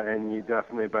idea, and you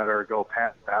definitely better go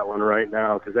past that one right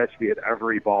now, because that should be at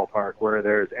every ballpark where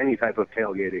there's any type of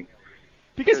tailgating.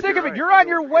 Because think of it, you're on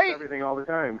your way. Everything all the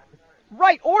time.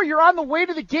 Right, or you're on the way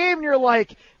to the game and you're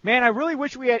like, man, I really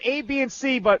wish we had A, B, and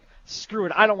C, but screw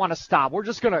it, I don't want to stop. We're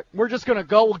just gonna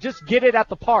go. We'll just get it at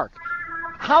the park.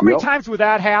 How many times would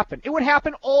that happen? It would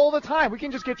happen all the time. We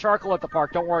can just get charcoal at the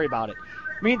park. Don't worry about it.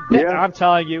 I mean, I'm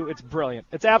telling you, it's brilliant.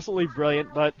 It's absolutely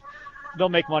brilliant, but they'll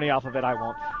make money off of it. I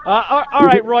won't. All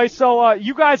right, Roy. So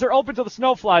you guys are open to the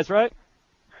snowflies, right?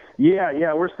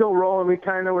 Yeah, we're still rolling.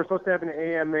 We're supposed to have an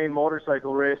AMA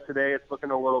motorcycle race today. It's looking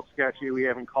a little sketchy. We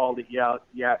haven't called it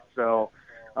yet. So,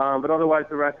 but otherwise,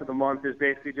 the rest of the month is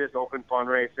basically just open fun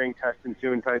racing, test and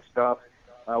tune type stuff.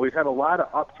 We've had a lot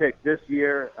of uptick this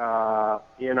year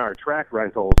in our track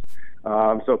rentals.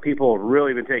 So people have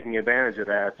really been taking advantage of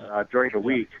that during the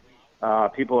week.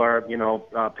 People are,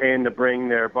 paying to bring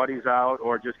their buddies out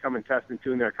or just come and test and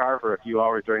tune their car for a few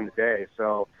hours during the day.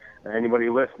 So anybody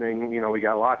listening, we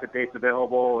got lots of dates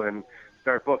available, and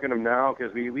start booking them now,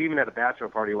 because we even had a bachelor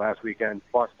party last weekend.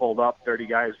 Bus pulled up, 30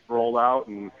 guys rolled out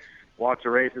and watched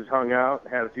the races, hung out,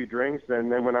 had a few drinks,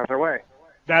 and then went on their way.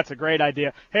 That's a great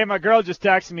idea. Hey, my girl just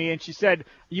texted me, and she said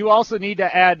you also need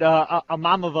to add a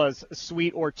Mamava's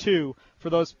suite or two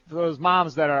for those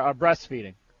moms that are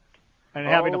breastfeeding and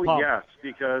having to pump. Yes,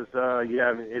 because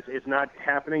it's not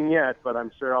happening yet, but I'm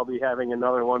sure I'll be having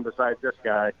another one besides this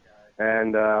guy.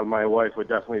 And my wife would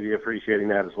definitely be appreciating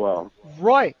that as well.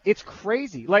 Right. It's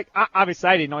crazy. Obviously,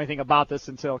 I didn't know anything about this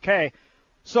until,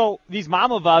 so these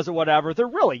Mamavas or whatever, they're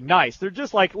really nice. They're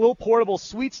just like little portable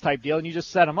suites type deal, and you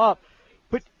just set them up.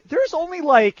 But there's only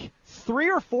 3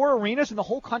 or 4 arenas in the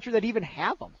whole country that even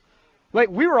have them.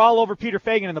 We were all over Peter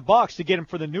Fagan in the Bucks to get him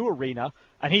for the new arena,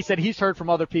 and he said he's heard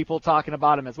from other people talking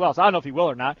about him as well. So I don't know if he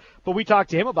will or not, but we talked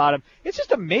to him about him. It's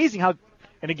just amazing how,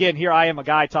 and again, here I am, a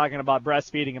guy talking about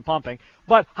breastfeeding and pumping,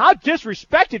 but how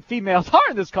disrespected females are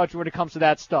in this country when it comes to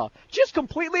that stuff. Just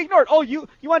completely ignored. Oh, you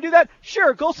want to do that?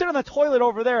 Sure, go sit on the toilet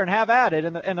over there and have at it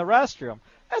in the restroom.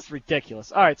 That's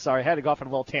ridiculous. All right, sorry, I had to go off on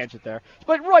a little tangent there.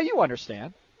 But, Roy, you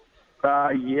understand.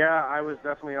 Yeah, I was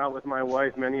definitely out with my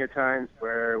wife many a times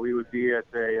where we would be at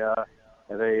a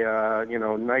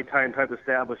nighttime type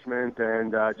establishment,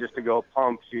 and just to go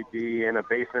pump, she'd be in a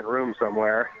basement room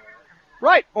somewhere.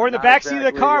 Right, or in the backseat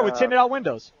of the car with tinted out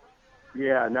windows.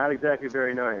 Yeah, not exactly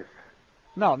very nice.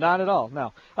 No, not at all,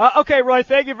 no. Okay, Roy,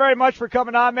 thank you very much for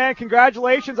coming on, man.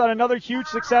 Congratulations on another huge,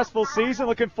 successful season.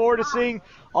 Looking forward to seeing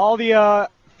all the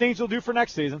things you'll do for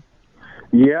next season.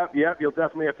 Yep. You'll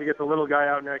definitely have to get the little guy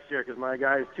out next year, because my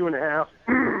guy is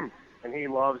 2.5, and he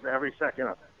loves every second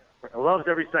of it. Loves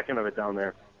every second of it down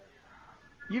there.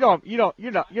 You're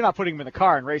not putting him in the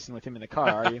car and racing with him in the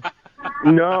car, are you?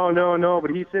 No.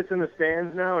 But he sits in the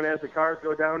stands now, and as the cars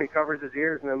go down, he covers his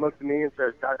ears and then looks at me and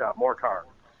says, "Dada, more cars."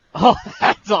 Oh,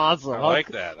 that's awesome. I like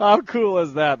that. How cool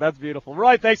is that? That's beautiful.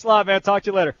 Roy, thanks a lot, man. Talk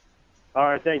to you later. All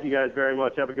right, thank you guys very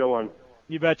much. Have a good one.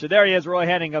 You betcha. There he is, Roy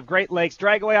Henning of Great Lakes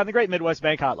Dragaway on the Great Midwest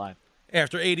Bank Hotline.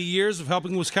 After 80 years of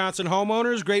helping Wisconsin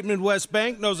homeowners, Great Midwest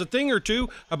Bank knows a thing or two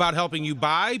about helping you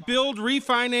buy, build,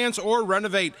 refinance, or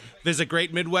renovate. Visit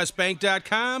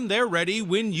GreatMidwestBank.com. They're ready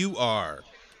when you are.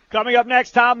 Coming up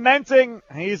next, Tom Menting.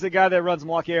 He's the guy that runs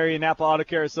Milwaukee Area Napa Auto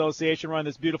Care Association, running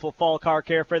this beautiful fall car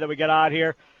care fair that we got out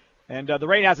here. And the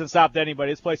rain hasn't stopped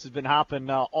anybody. This place has been hopping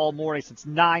all morning since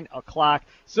 9 o'clock.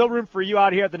 Still room for you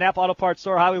out here at the Napa Auto Parts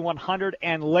Store, Highway 100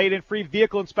 and Layden. Free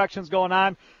vehicle inspections going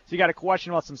on. So you got a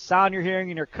question about some sound you're hearing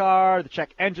in your car, to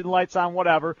check engine lights on,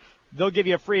 whatever. They'll give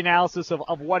you a free analysis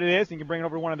of what it is, and you can bring it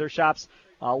over to one of their shops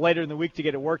later in the week to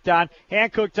get it worked on.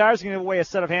 Hand-cooked tires, going to give away a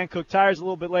set of hand-cooked tires a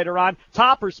little bit later on.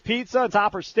 Topper's Pizza and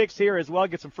Topper Sticks here as well.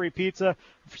 Get some free pizza,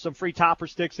 some free Topper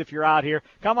Sticks if you're out here.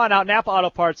 Come on out, Napa Auto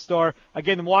Parts Store.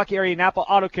 Again, the Milwaukee Area Napa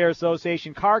Auto Care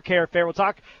Association Car Care Fair. We'll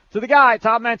talk to the guy,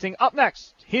 Tom Menting, up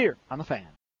next here on The Fan.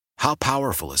 How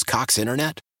powerful is Cox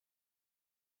Internet?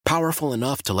 Powerful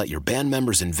enough to let your band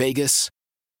members in Vegas,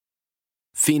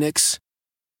 Phoenix,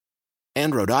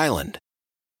 and Rhode Island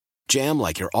jam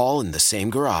like you're all in the same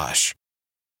garage.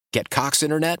 Get Cox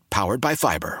Internet powered by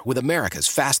fiber with America's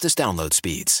fastest download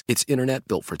speeds. It's internet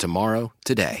built for tomorrow,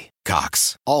 today.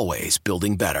 Cox, always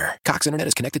building better. Cox Internet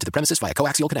is connected to the premises via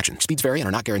coaxial connection. Speeds vary and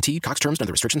are not guaranteed. Cox terms and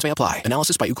other restrictions may apply.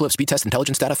 Analysis by Ookla of Speed Test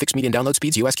Intelligence data. Fixed median download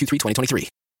speeds. US Q3 2023.